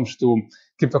when it comes to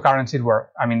cryptocurrencies,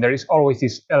 there is always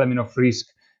this element of risk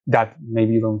that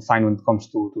maybe you don't find when it comes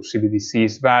to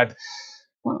CBDCs. But,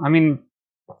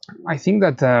 I think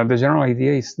that the general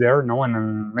idea is there,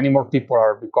 and many more people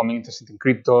are becoming interested in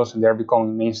cryptos, and they're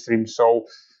becoming mainstream. So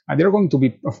they're going to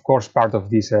be, of course, part of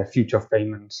this future of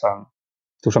payments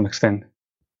to some extent.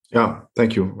 Yeah,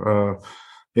 thank you.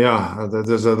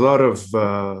 There's a lot of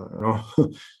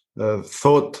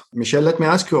thought. Michel, let me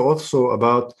ask you also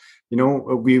about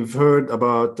we've heard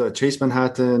about Chase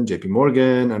Manhattan, JP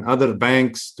Morgan, and other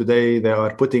banks today. They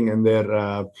are putting in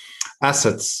their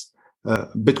assets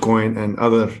Bitcoin and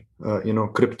other,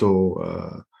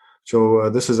 crypto. So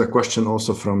this is a question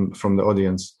also from the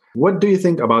audience. What do you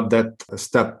think about that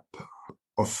step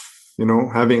of,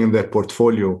 having in their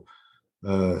portfolio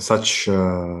such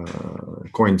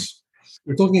coins?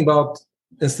 We're talking about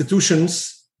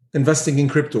institutions investing in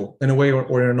crypto in a way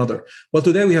or another. Well,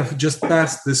 today we have just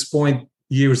passed this point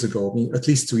years ago, at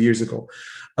least 2 years ago.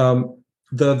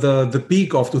 The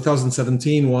peak of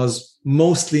 2017 was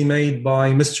mostly made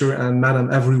by Mr. and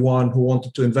Madam Everyone who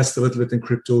wanted to invest a little bit in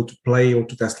crypto to play or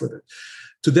to test with it.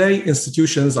 Today,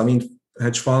 institutions,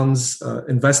 hedge funds,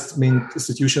 investment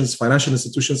institutions, financial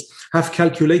institutions have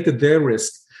calculated their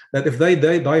risk that if they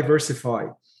diversify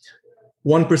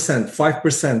 1%,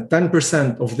 5%,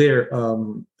 10% of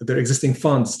their existing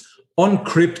funds on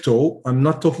crypto, I'm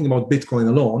not talking about Bitcoin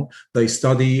alone. They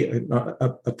study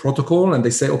a protocol and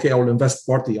they say, okay, I will invest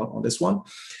partly on this one.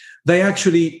 They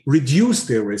actually reduce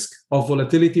their risk of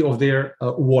volatility of their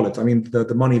wallet.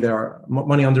 The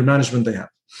money under management they have.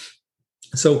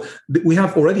 So we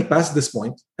have already passed this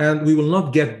point, and we will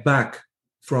not get back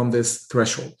from this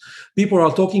threshold. People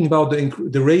are talking about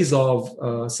the raise of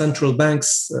central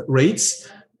banks' rates.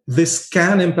 This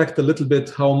can impact a little bit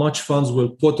how much funds will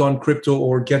put on crypto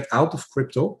or get out of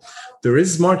crypto. There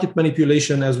is market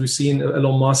manipulation, as we've seen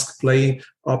Elon Musk play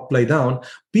up, play down.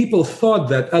 People thought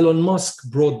that Elon Musk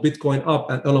brought Bitcoin up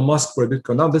and Elon Musk brought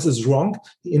Bitcoin down. This is wrong.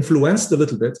 He influenced a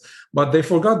little bit, but they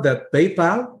forgot that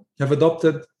PayPal have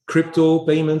adopted crypto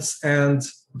payments and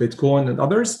Bitcoin and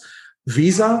others.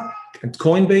 Visa and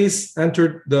Coinbase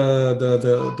entered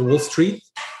the Wall Street,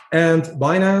 and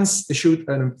Binance issued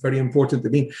a very important.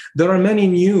 There are many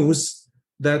news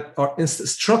that are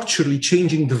structurally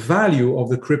changing the value of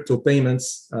the crypto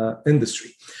payments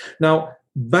industry. Now,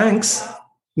 banks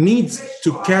need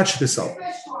to catch this up.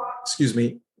 Excuse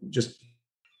me,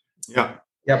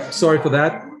 Yeah. Sorry for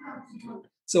that.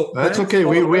 So that's okay.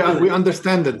 We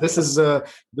understand it. This is the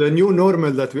new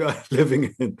normal that we are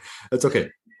living in. That's okay.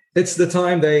 It's the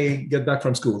time they get back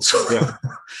from school. So, yeah.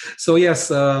 So yes,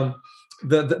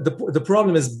 the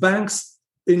problem is banks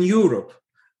in Europe,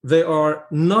 they are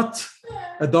not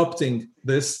adopting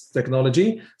this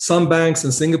technology. Some banks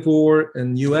in Singapore,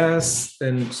 in US,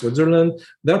 in Switzerland,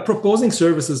 they're proposing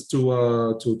services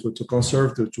to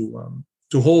conserve,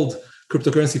 to hold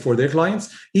cryptocurrency for their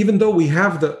clients. Even though we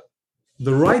have the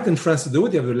right in France to do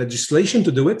it, you have the legislation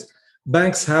to do it,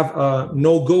 banks have a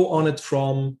no-go on it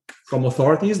from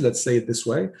authorities, let's say it this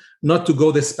way, not to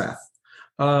go this path.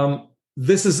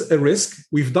 This is a risk.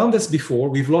 We've done this before.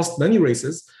 We've lost many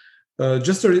races.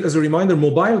 Just as a reminder,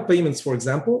 mobile payments, for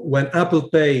example, when Apple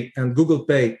Pay and Google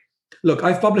Pay, look,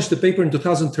 I've published a paper in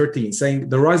 2013 saying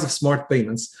the rise of smart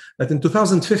payments, that in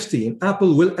 2015,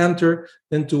 Apple will enter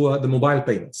into the mobile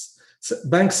payments. So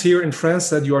banks here in France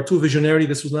said, you are too visionary,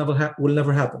 this will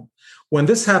never happen. When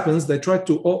this happens, they try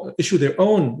to issue their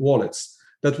own wallets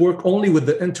that work only with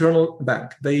the internal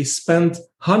bank. They spend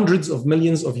hundreds of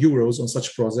millions of euros on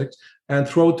such projects and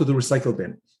throw it to the recycle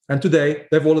bin. And today,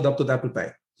 they've all adopted Apple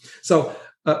Pay. So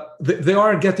they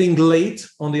are getting late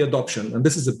on the adoption. And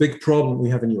this is a big problem we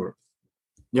have in Europe.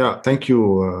 Yeah, thank you,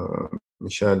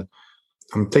 Michel.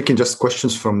 I'm taking just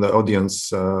questions from the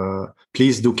audience.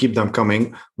 Please do keep them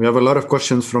coming. We have a lot of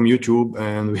questions from YouTube,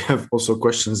 and we have also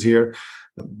questions here.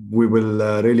 We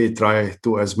will really try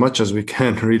to, as much as we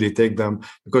can, really take them,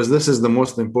 because this is the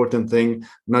most important thing,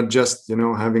 not just,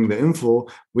 having the info.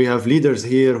 We have leaders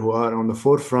here who are on the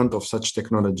forefront of such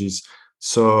technologies.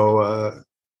 So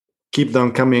keep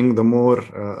them coming. The more,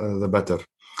 the better.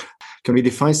 Can we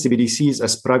define CBDCs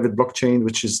as private blockchain,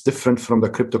 which is different from the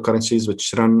cryptocurrencies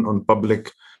which run on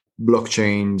public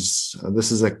blockchains?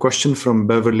 This is a question from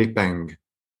Beverly Peng.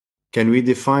 Can we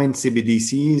define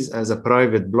CBDCs as a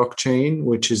private blockchain,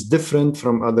 which is different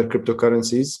from other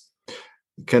cryptocurrencies?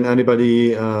 Can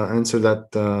anybody answer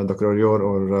that, Dr. Orior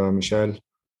or Michel?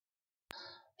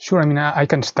 Sure. I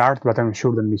can start, but I'm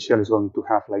sure that Michel is going to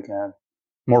have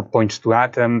more points to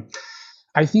add.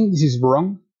 I think this is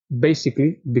wrong,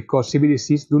 basically, because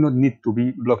CBDCs do not need to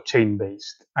be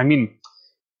blockchain-based.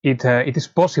 It is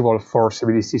possible for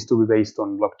CBDCs to be based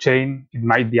on blockchain. It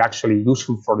might be actually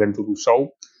useful for them to do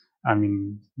so.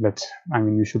 You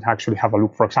should actually have a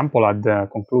look, for example, at the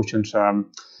conclusions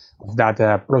of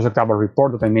that Project Apple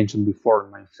report that I mentioned before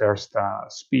in my first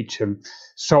speech.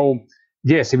 So,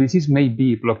 yes, CBDCs may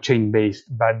be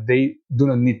blockchain-based, but they do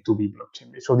not need to be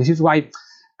blockchain-based. So this is why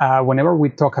whenever we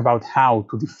talk about how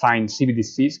to define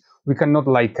CBDCs, we cannot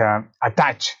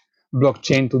attach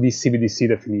blockchain to this CBDC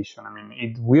definition. I mean,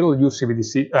 it will use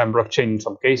CBDC blockchain in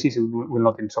some cases, it will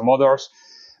not in some others.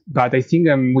 But I think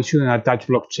we shouldn't attach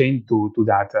blockchain to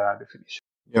that definition.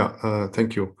 Yeah,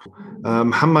 thank you.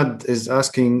 Muhammad is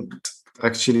asking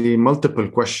actually multiple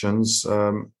questions.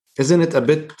 Isn't it a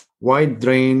bit wide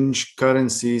range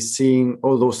currencies, seeing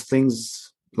all those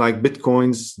things like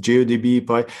Bitcoins, GODB,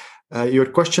 Pi? Your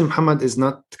question, Muhammad, is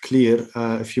not clear.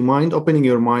 If you mind opening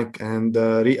your mic and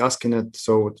re-asking it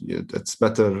so it's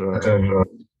better.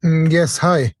 Yes,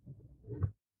 hi.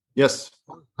 Yes.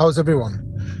 How's everyone?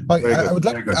 I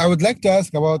would like to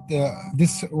ask about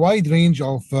this wide range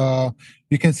of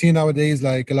you can see nowadays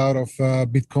like a lot of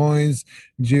Bitcoins,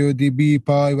 GODB,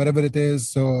 Pi, whatever it is.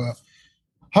 So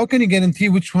how can you guarantee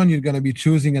which one you're going to be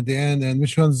choosing at the end and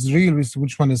which one's real,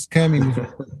 which one is scamming?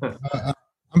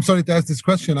 I'm sorry to ask this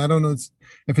question. I don't know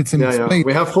if it's in space.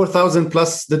 We have 4,000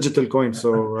 plus digital coins.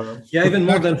 So even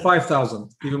more than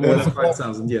 5,000. Even more than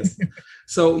 5,000. Yes.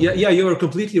 So you are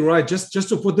completely right. Just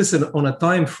to put this on a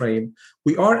time frame,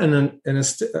 we are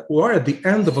we are at the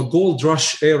end of a gold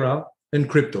rush era in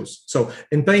cryptos. So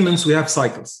in payments, we have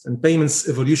cycles and payments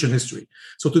evolution history.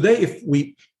 So today, if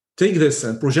we take this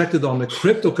and project it on the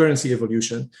cryptocurrency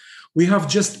evolution, we have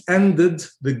just ended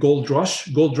the gold rush.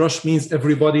 Gold rush means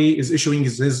everybody is issuing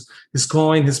his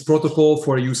coin, his protocol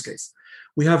for a use case.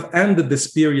 We have ended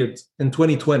this period in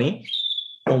 2020,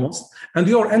 almost, and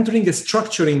we are entering a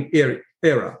structuring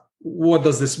era. What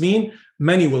does this mean?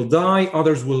 Many will die,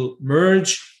 others will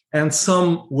merge, and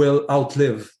some will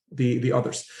outlive the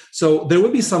others. So there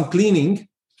will be some cleaning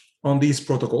on these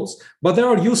protocols, but they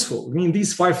are useful. I mean,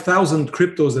 these 5,000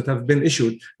 cryptos that have been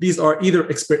issued, these are either,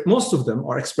 most of them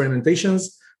are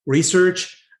experimentations,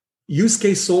 research, use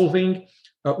case solving.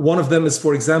 One of them is,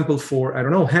 for example, for,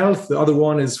 health. The other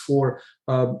one is for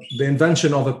the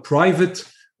invention of a private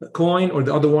coin, or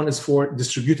the other one is for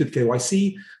distributed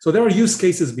KYC. So there are use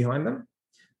cases behind them.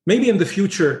 Maybe in the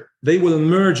future, they will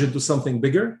merge into something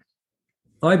bigger.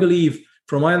 I believe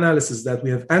from my analysis that we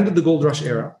have ended the gold rush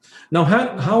era. Now,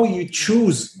 how you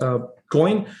choose a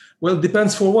coin? Well, it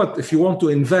depends for what. If you want to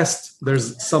invest,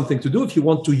 there's something to do. If you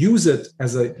want to use it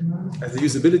as a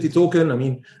usability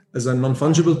token, as a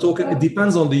non-fungible token, it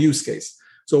depends on the use case.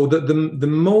 So the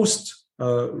most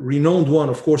renowned one,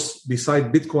 of course,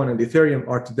 beside Bitcoin and Ethereum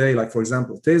are today, like, for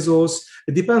example, Tezos.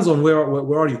 It depends on where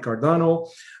are you, Cardano.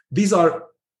 These are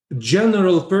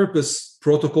general purpose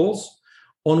protocols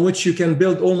on which you can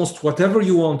build almost whatever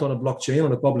you want on a blockchain,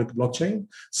 on a public blockchain.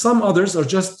 Some others are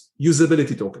just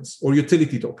usability tokens or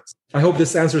utility tokens. I hope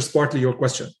this answers partly your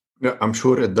question. Yeah, I'm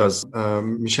sure it does.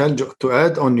 Michelle, to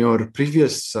add on your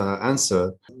previous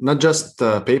answer, not just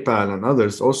PayPal and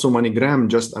others, also MoneyGram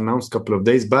just announced a couple of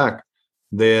days back,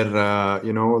 they're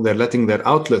letting their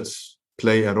outlets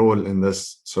play a role in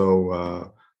this.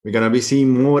 So we're going to be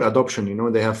seeing more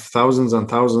adoption. They have thousands and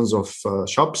thousands of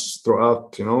shops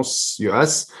throughout,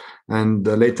 US and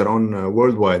later on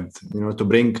worldwide, to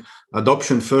bring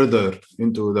adoption further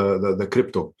into the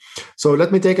crypto. So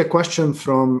let me take a question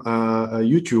from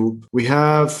YouTube. We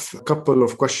have a couple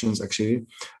of questions, actually.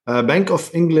 Bank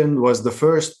of England was the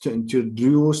first to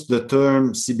introduce the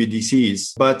term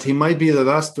CBDCs, but he might be the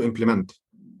last to implement.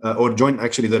 Or join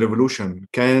actually the revolution.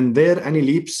 Can there any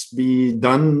leaps be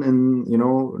done in,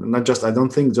 not just, I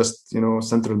don't think just,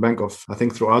 central bank of, I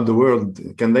think throughout the world,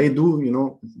 can they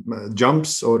do,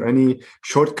 jumps or any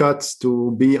shortcuts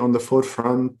to be on the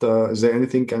forefront? Is there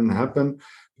anything can happen?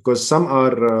 Because some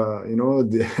are,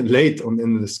 late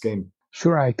in this game.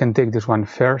 Sure, I can take this one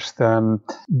first.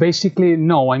 Basically,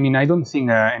 no. I don't think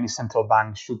any central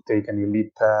bank should take any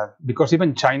leap because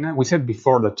even China, we said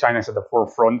before that China is at the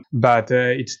forefront, but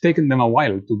it's taken them a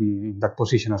while to be in that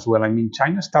position as well.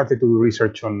 China started to do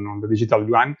research on the digital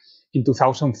yuan in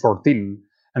 2014,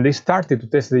 and they started to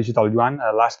test the digital yuan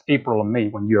last April and May,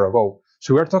 1 year ago.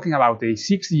 So we're talking about a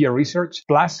 6-year research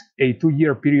plus a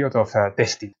 2-year period of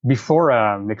testing before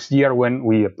next year when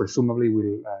we presumably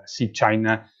will see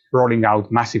China rolling out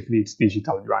massively its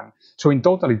digital yuan. So in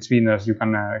total, it's been, as you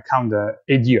can count,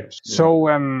 8 years. Yeah. So,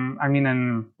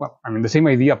 the same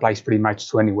idea applies pretty much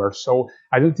to anywhere. So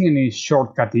I don't think any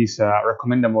shortcut is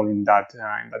recommendable in that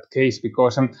case,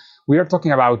 because we are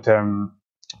talking about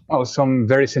some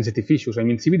very sensitive issues.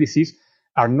 CBDCs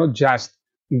are not just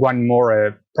one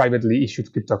more privately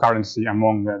issued cryptocurrency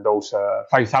among those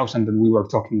 5,000 that we were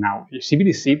talking now.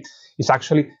 CBDC is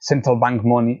actually central bank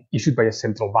money issued by a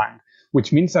central bank,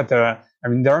 which means that there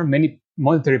are many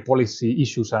monetary policy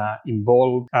issues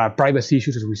involved, privacy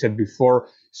issues, as we said before.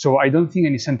 So I don't think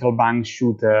any central bank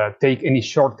should take any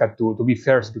shortcut to be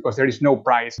first, because there is no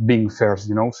prize being first,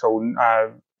 So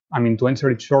To answer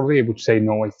it shortly, I would say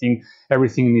no. I think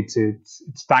everything needs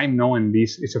its time now, and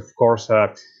this is, of course,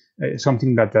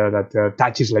 something that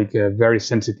touches like very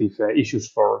sensitive issues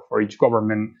for each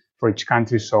government, for each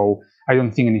country. So I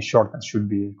don't think any shortcuts should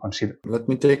be considered. Let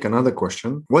me take another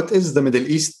question. What is the Middle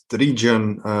East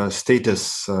region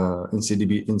status in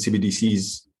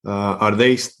CBDCs?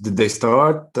 Did they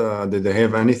start? Did they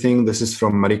have anything? This is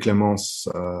from Marie Clémence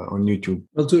on YouTube.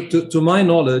 Well, to my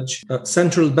knowledge,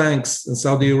 central banks in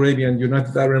Saudi Arabia and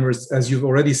United Arab Emirates, as you've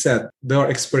already said, they are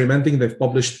experimenting. They've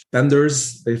published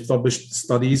tenders. They've published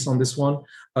studies on this one.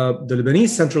 The Lebanese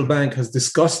central bank has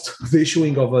discussed the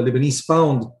issuing of a Lebanese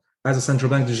pound as a central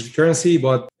bank digital currency,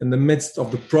 but in the midst of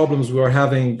the problems we are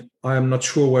having, I am not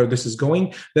sure where this is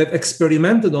going. They've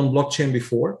experimented on blockchain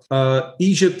before.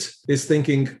 Egypt is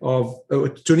thinking of,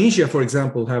 Tunisia, for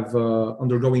example, have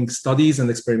undergoing studies and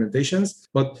experimentations,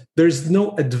 but there's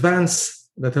no advance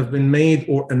that have been made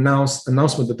or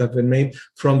announcement that have been made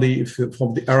from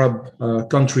the Arab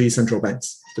country central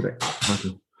banks today.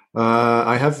 Okay.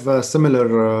 I have a similar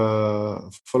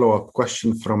follow-up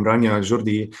question from Rania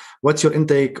Jordi. What's your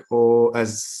intake, or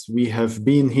as we have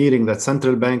been hearing that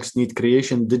central banks need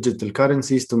creation digital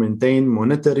currencies to maintain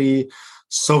monetary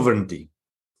sovereignty?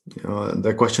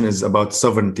 The question is about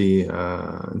sovereignty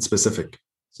in specific.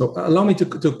 So allow me to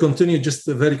continue just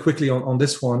very quickly on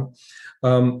this one.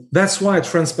 That's why at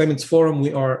France Payments Forum,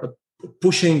 we are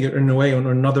pushing in a way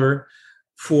or another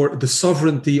for the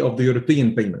sovereignty of the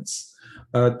European payments.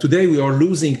 Today, we are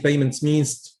losing payments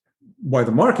means by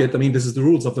the market. This is the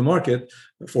rules of the market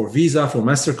for Visa, for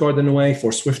MasterCard in a way,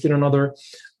 for SWIFT in another,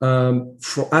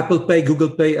 for Apple Pay, Google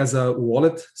Pay as a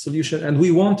wallet solution. And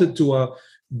we wanted to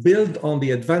build on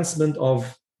the advancement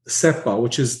of SEPA,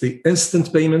 which is the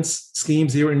instant payments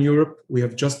schemes here in Europe. We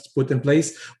have just put in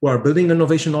place. We are building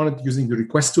innovation on it using the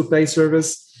request to pay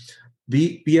service,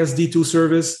 the PSD2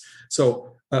 service. So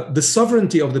the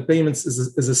sovereignty of the payments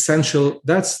is essential.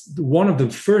 That's one of the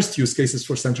first use cases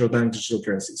for central bank digital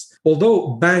currencies.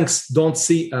 Although banks don't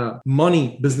see a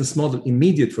money business model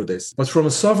immediate for this, but from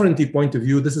a sovereignty point of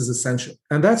view, this is essential.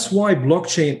 And that's why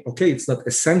blockchain, it's not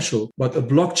essential, but a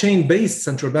blockchain-based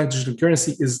central bank digital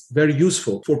currency is very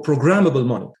useful for programmable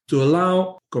money to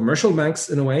allow commercial banks,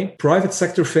 in a way, private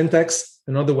sector fintechs,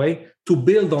 another way, to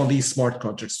build on these smart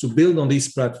contracts, to build on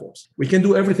these platforms. We can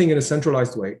do everything in a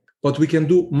centralized way, but we can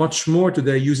do much more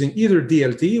today using either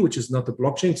DLT, which is not a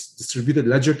blockchain, it's distributed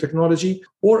ledger technology,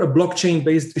 or a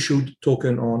blockchain-based issued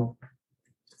token on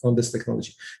this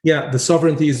technology. Yeah, the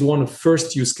sovereignty is one of the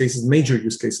first use cases, major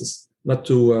use cases, not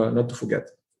to forget.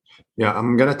 Yeah,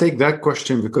 I'm going to take that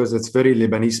question because it's very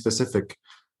Lebanese specific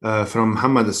from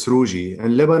Hamad Asrouji.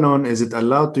 In Lebanon, is it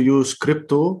allowed to use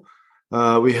crypto?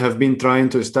 We have been trying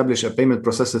to establish a payment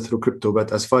processor through crypto,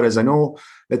 but as far as I know,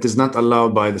 it is not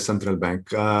allowed by the central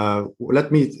bank.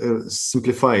 Let me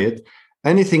simplify it.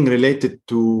 Anything related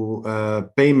to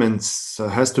payments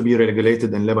has to be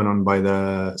regulated in Lebanon by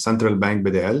the central bank,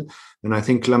 BDL. And I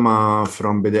think Lama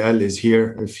from BDL is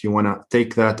here. If you want to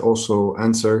take that also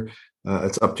answer,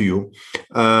 it's up to you.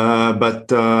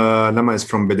 But Lama is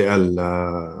from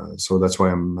BDL, so that's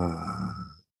why I'm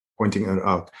pointing her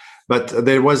out. But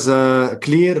there was a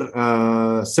clear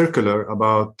circular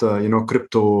about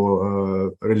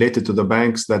crypto related to the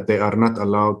banks that they are not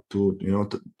allowed to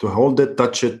hold it,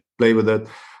 touch it, play with it,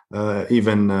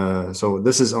 so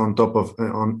this is on top of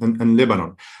in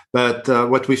Lebanon. But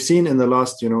what we've seen in the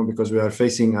last, because we are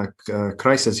facing a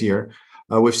crisis here,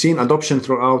 we've seen adoption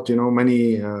throughout.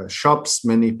 Many shops,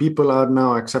 many people are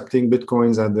now accepting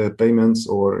bitcoins as the payments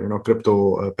or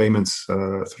crypto payments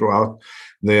throughout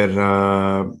their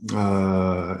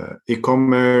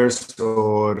e-commerce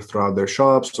or throughout their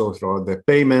shops or throughout their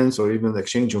payments or even the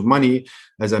exchange of money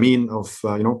as a mean of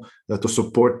to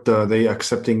support they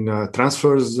accepting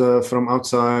transfers from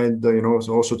outside,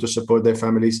 so also to support their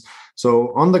families.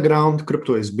 So on the ground,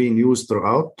 crypto is being used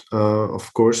throughout,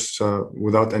 of course,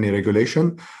 without any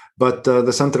regulation. But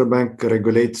the central bank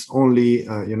regulates only,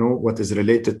 what is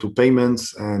related to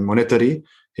payments and monetary.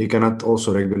 He cannot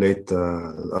also regulate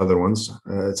other ones.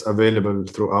 It's available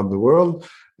throughout the world,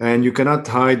 and you cannot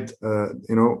hide.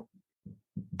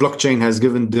 Blockchain has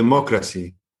given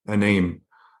democracy a name.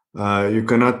 You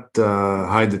cannot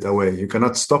hide it away. You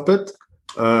cannot stop it.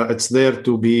 It's there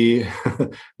to be,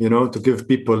 to give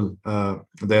people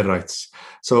their rights.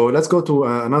 So let's go to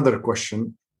another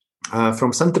question.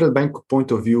 From central bank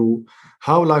point of view,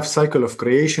 how life cycle of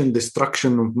creation,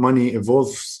 destruction of money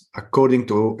evolves according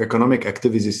to economic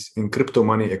activities in crypto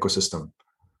money ecosystem?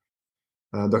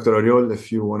 Dr. Oriol,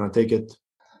 if you want to take it.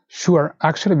 Sure.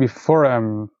 Actually, before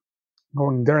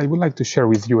going there, I would like to share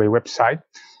with you a website.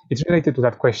 It's related to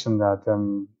that question that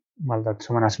that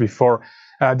someone asked before.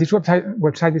 This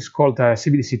website is called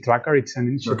CBDC Tracker. It's an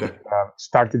initiative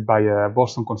started by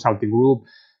Boston Consulting Group,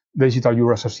 the Digital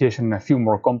Euro Association, and a few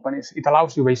more companies. It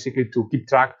allows you basically to keep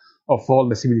track of all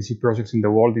the CBDC projects in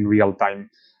the world in real time.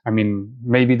 I mean,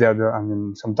 maybe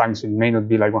sometimes it may not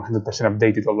be like 100%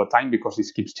 updated all the time because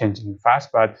this keeps changing fast,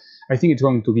 but I think it's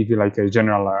going to give you like a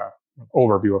general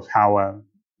overview of how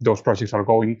those projects are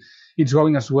going. It's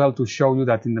going as well to show you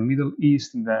that in the Middle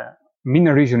East, in the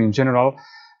MENA region in general,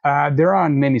 there are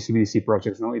many CBDC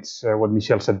projects. No, it's what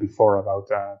Michel said before about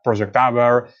Project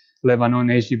Aber, Lebanon,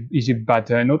 Egypt,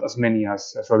 but not as many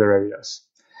as other areas.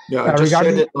 Yeah, I just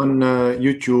shared it on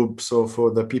YouTube. So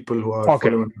for the people who are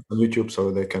following on YouTube,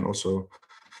 so they can also.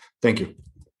 Thank you.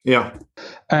 Yeah.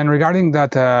 And regarding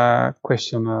that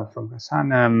question from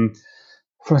Hassan,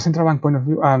 from a central bank point of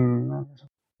view,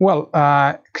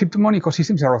 crypto money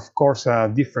ecosystems are of course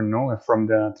different, no, from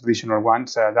the traditional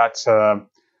ones. That's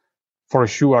for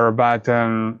sure. But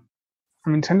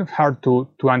it's kind of hard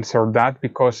to answer that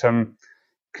because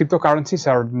cryptocurrencies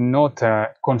are not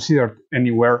considered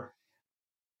anywhere.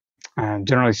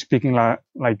 Generally speaking,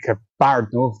 like a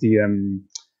part of the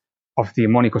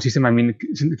money ecosystem. I mean,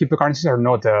 cryptocurrencies are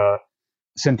not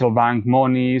central bank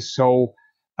money. So,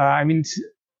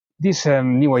 this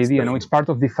new idea, it's part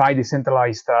of DeFi,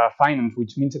 decentralized finance,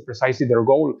 which means that precisely their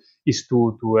goal is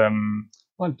to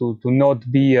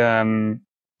not be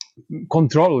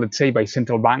controlled, let's say, by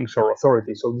central banks or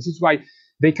authorities. So this is why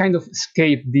they kind of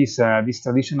escape this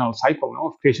traditional cycle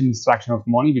of creation and extraction of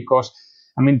money, because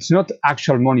it's not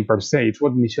actual money per se. It's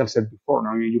what Michel said before.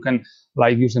 You can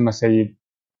use them as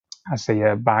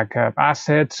a backup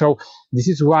asset. So this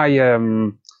is why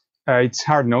it's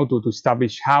hard now to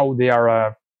establish how they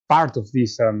are part of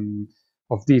this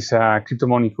crypto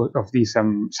money, of this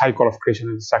cycle of creation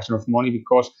and extraction of money,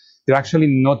 because they're actually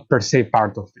not per se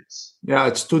part of this. Yeah,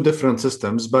 it's two different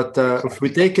systems. But if we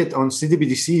take it on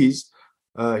CBDCs,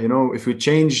 if we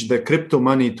change the crypto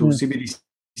money to CBDC,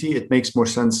 it makes more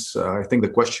sense. I think the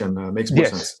question makes more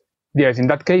sense. Yes, in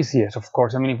that case, yes, of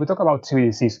course. If we talk about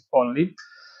CBDCs only,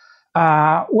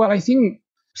 I think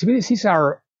CBDCs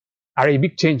are a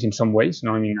big change in some ways.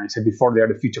 I said before they are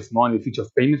the future of money, the future of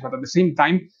payments, but at the same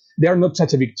time, they are not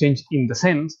such a big change in the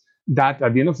sense that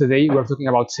at the end of the day, we're talking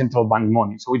about central bank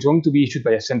money. So it's going to be issued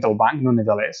by a central bank,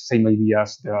 nonetheless, same maybe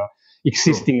as the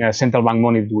existing central bank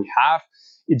money that we have.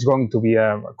 It's going to be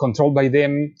controlled by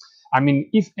them.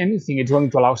 If anything, it's going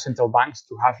to allow central banks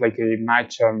to have like a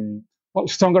much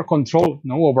stronger control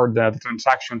over the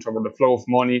transactions, over the flow of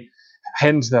money,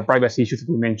 hence the privacy issues that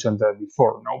we mentioned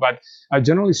before. But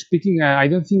generally speaking, I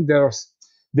don't think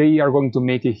they are going to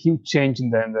make a huge change in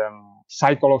the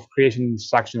cycle of creation and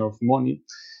extraction of money,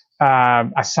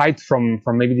 aside from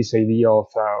maybe this idea of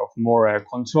more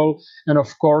control and,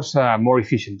 of course, more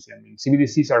efficiency.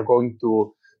 CBDCs are going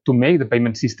to make the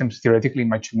payment systems theoretically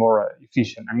much more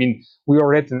efficient. We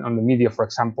read on the media, for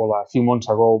example, a few months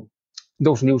ago,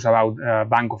 those news about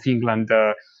Bank of England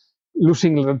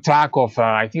losing the track of,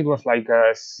 I think it was like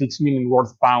 6 million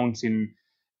worth pounds in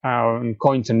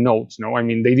coins and notes.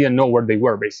 They didn't know where they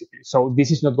were, basically. So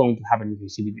this is not going to happen with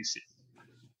the CBDC.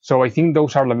 So I think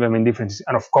those are the main differences.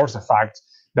 And of course, the fact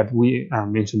that we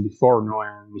mentioned before,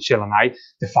 Michel and I,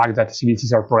 the fact that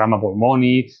CBDCs are programmable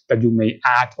money, that you may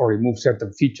add or remove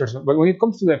certain features. But when it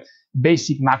comes to the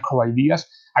basic macro ideas,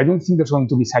 I don't think there's going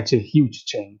to be such a huge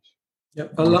change. Yeah,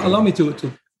 allow me to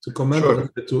comment a little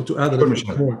bit, to add a little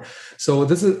bit more. So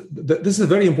this is a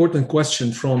very important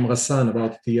question from Ghassan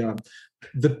about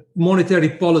the monetary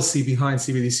policy behind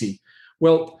CBDC.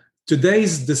 Well,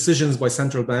 today's decisions by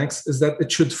central banks is that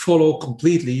it should follow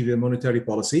completely the monetary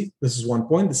policy. This is one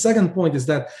point. The second point is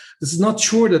that this is not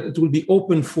sure that it will be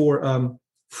open for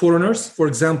foreigners. For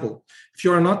example, if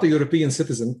you are not a European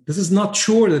citizen, this is not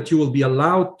sure that you will be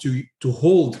allowed to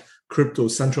hold crypto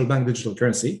central bank digital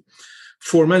currency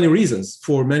for many reasons,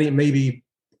 for many maybe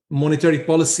monetary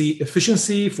policy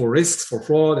efficiency, for risks, for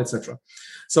fraud, etc.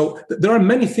 So there are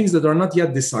many things that are not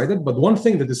yet decided, but one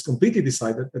thing that is completely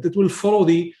decided, that it will follow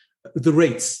the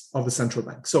rates of the central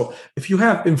bank. So if you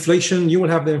have inflation, you will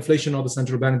have the inflation of the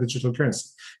central bank digital currency.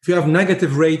 If you have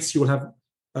negative rates, you will have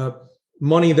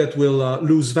money that will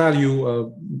lose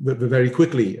value very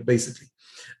quickly, basically.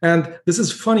 And this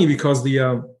is funny because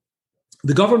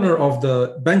the governor of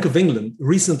the Bank of England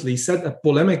recently said a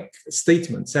polemic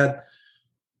statement, said,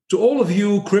 to all of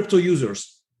you crypto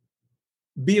users,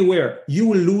 be aware, you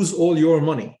will lose all your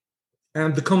money.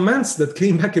 And the comments that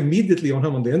came back immediately on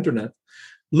him on the internet,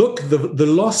 look, the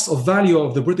loss of value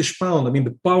of the British pound,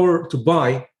 the power to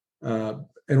buy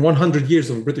in 100 years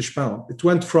of a British pound, it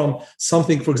went from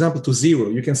something, for example, to zero.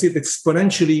 You can see it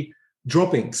exponentially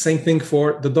dropping. Same thing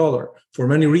for the dollar for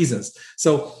many reasons.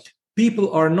 So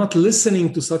people are not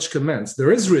listening to such comments.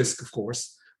 There is risk, of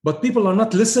course, but people are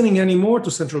not listening anymore to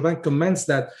central bank comments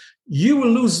that you will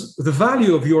lose the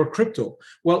value of your crypto.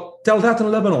 Well, tell that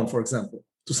in Lebanon, for example,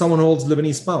 to someone who holds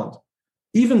Lebanese pound.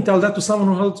 Even tell that to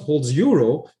someone who holds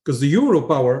euro, because the euro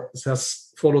power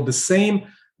has followed the same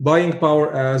buying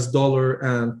power as dollar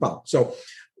and pound. So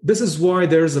this is why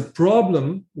there is a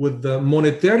problem with the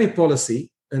monetary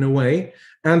policy in a way,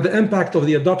 and the impact of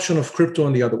the adoption of crypto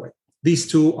in the other way. These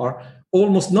two are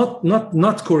almost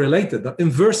not correlated, they're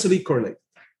inversely correlated.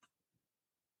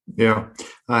 Yeah,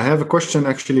 I have a question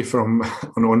actually from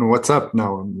on WhatsApp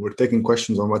now. We're taking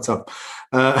questions on WhatsApp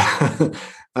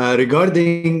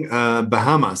regarding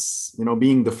Bahamas.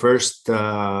 Being the first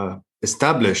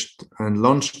established and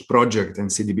launched project in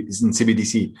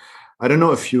CBDC. I don't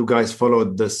know if you guys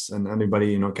followed this, and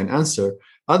anybody can answer.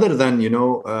 Other than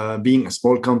being a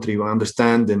small country, we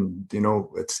understand, and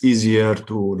it's easier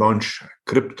to launch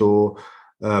crypto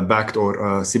backed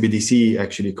or CBDC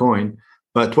actually coin.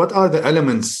 But what are the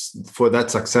elements for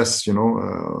that success,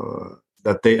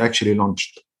 that they actually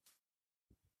launched?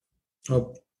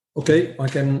 Okay, I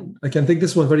can take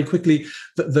this one very quickly.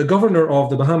 The governor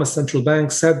of the Bahamas Central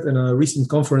Bank said in a recent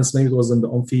conference, maybe it was in the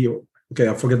Amphi,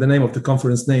 I forget the name of the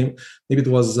conference name, maybe it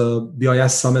was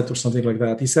BIS Summit or something like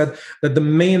that. He said that the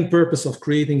main purpose of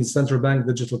creating the central bank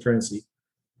digital currency,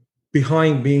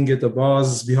 behind being it a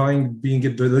boss, behind being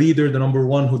it the leader, the number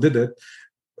one who did it,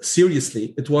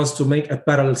 seriously, it was to make a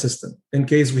parallel system. In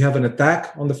case we have an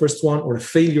attack on the first one or a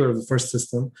failure of the first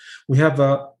system, we have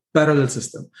a parallel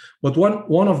system. But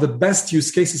one of the best use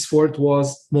cases for it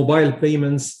was mobile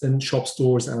payments in shop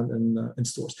stores and in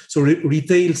stores. So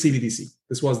retail CBDC.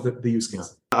 This was the use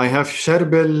case. I have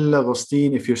Sherbil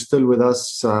Agostin. If you're still with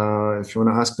us, if you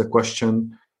want to ask the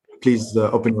question, please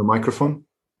open your microphone.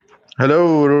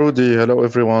 Hello, Rudy. Hello,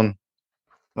 everyone.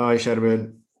 Hi,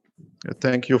 Sherbil.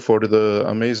 Thank you for the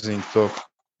amazing talk.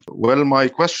 Well, my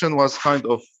question was kind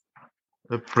of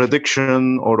a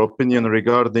prediction or opinion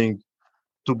regarding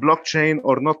to blockchain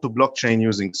or not to blockchain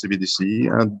using CBDC,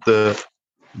 and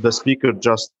the speaker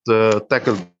just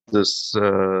tackled this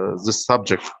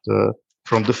subject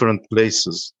from different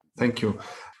places. Thank you.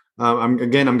 I'm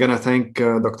going to thank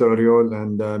Dr. Oriol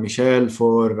and Michelle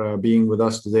for being with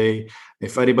us today.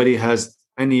 If anybody has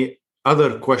any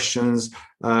other questions,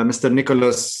 Mr.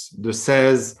 Nicolas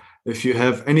Ducez, if you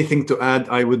have anything to add,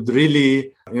 I would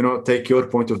really, take your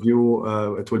point of view.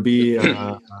 It will be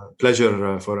a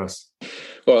pleasure for us.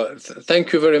 Well,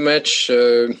 thank you very much.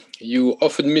 You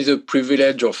offered me the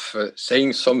privilege of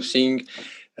saying something,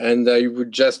 and I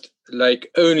would just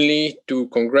like only to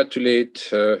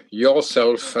congratulate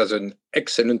yourself as an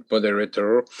excellent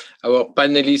moderator, our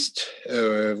panelist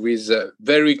with a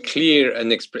very clear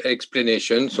and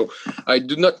explanation. So I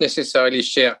do not necessarily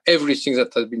share everything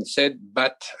that has been said,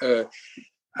 but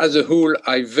as a whole,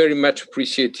 I very much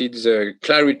appreciated the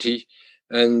clarity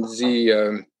and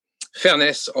the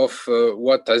fairness of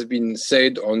what has been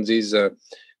said on these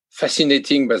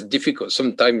fascinating but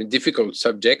sometimes difficult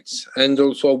subjects. And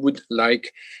also I would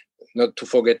like not to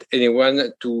forget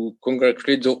anyone to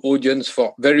congratulate the audience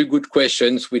for very good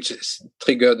questions, which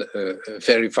triggered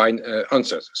very fine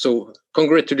answers. So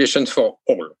congratulations for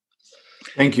all.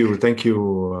 Thank you,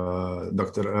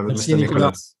 Dr. Mr.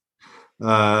 Nicolas.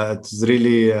 It's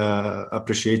really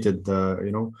appreciated,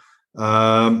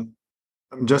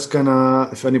 I'm just gonna,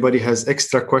 if anybody has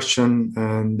extra question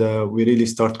and we really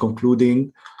start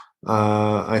concluding,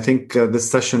 I think this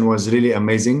session was really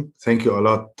amazing. Thank you a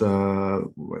lot.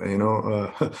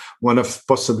 One of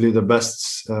possibly the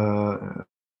best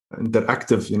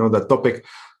interactive, the topic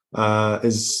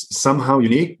is somehow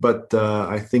unique, but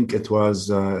I think it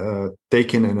was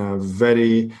taken in a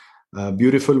very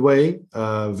beautiful way,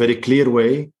 very clear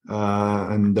way,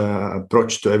 and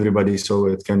approach to everybody, so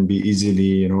it can be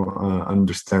easily,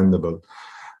 understandable.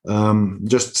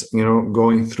 Just,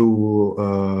 going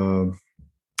through,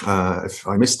 if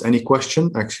I missed any question,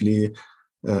 actually,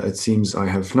 it seems I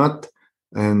have not,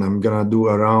 and I'm gonna do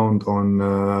a round on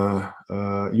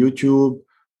YouTube.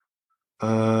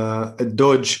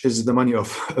 Dodge is the money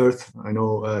of Earth. I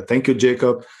know. Thank you,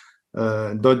 Jacob.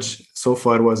 Dodge so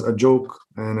far was a joke,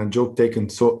 and a joke taken.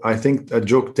 So I think a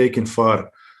joke taken far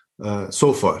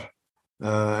so far,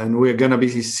 and we're gonna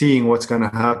be seeing what's gonna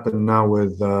happen now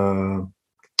with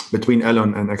between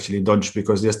Elon and actually Dodge,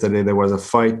 because yesterday there was a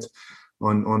fight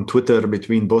on Twitter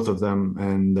between both of them,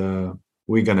 and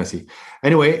we're gonna see.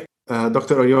 Anyway,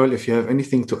 Dr. Oriol, if you have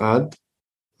anything to add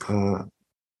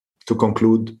to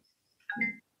conclude.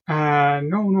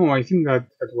 No, I think that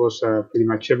was pretty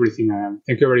much everything.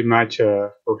 Thank you very much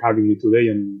for having me today,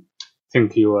 and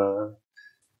thank you.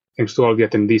 Thanks to all the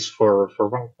attendees for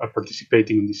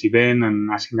participating in this event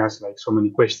and asking us like so many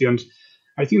questions.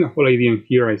 I think the whole idea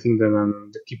here, I think that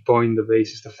the key point, the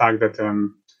base is the fact that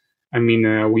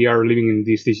we are living in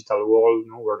this digital world,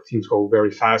 where things go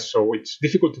very fast, so it's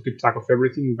difficult to keep track of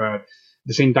everything, but at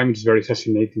the same time, it's very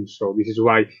fascinating. So this is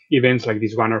why events like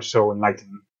this one are so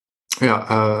enlightening.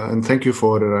 Yeah, and thank you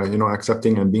for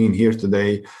accepting and being here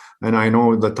today. And I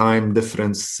know the time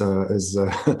difference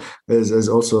is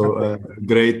also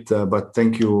great, but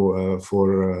thank you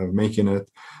for making it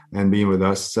and being with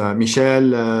us. Michel,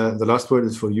 the last word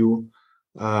is for you.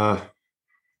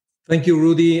 Thank you,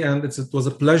 Rudy, and it was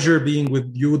a pleasure being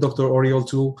with you, Dr. Oriol,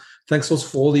 too. Thanks also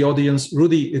for all the audience.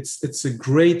 Rudy, it's a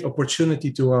great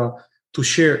opportunity to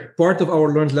share part of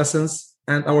our learned lessons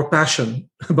and our passion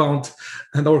about,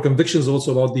 and our convictions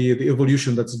also about the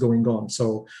evolution that's going on.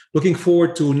 So looking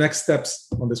forward to next steps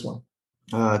on this one.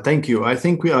 Thank you. I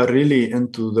think we are really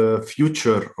into the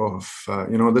future of,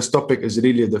 this topic is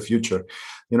really the future.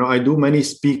 I do many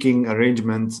speaking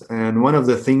arrangements, and one of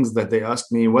the things that they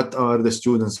ask me, what are the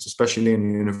students, especially in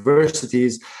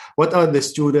universities, what are the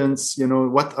students,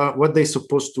 what they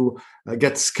supposed to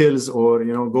get skills or,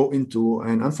 go into.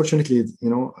 And unfortunately,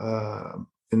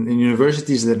 in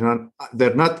universities,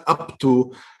 they're not up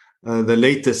to the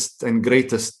latest and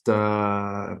greatest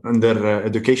in their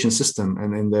education system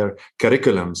and in their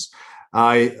curriculums.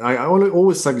 I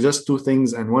always suggest two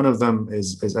things, and one of them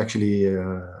is actually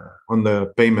on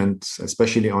the payments,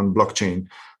 especially on blockchain,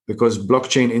 because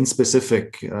blockchain in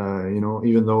specific,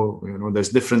 even though there's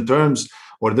different terms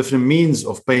or different means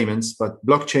of payments, but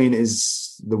blockchain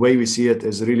is, the way we see it,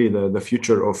 is really the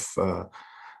future of.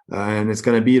 And it's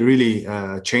going to be really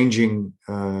changing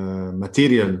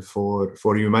material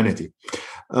for humanity.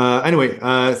 Anyway,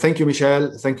 thank you,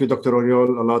 Michel. Thank you, Dr.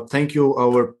 Oriol, a lot. Thank you,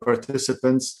 our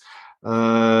participants.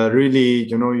 Really,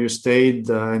 you stayed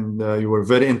and you were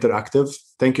very interactive.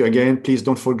 Thank you again. Please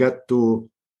don't forget to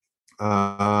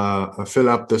fill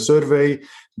up the survey.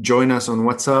 Join us on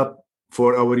WhatsApp.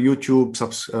 For our YouTube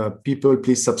people,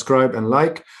 please subscribe and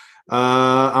like.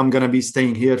 I'm going to be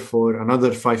staying here for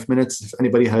another 5 minutes. If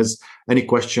anybody has any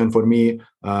question for me,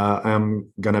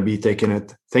 I'm going to be taking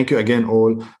it. Thank you again,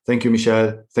 all. Thank you,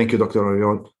 Michel. Thank you, Dr.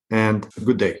 Oriol. And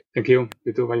good day. Thank you.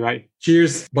 You too. Bye-bye.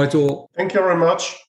 Cheers. Bye to all. Thank you very much.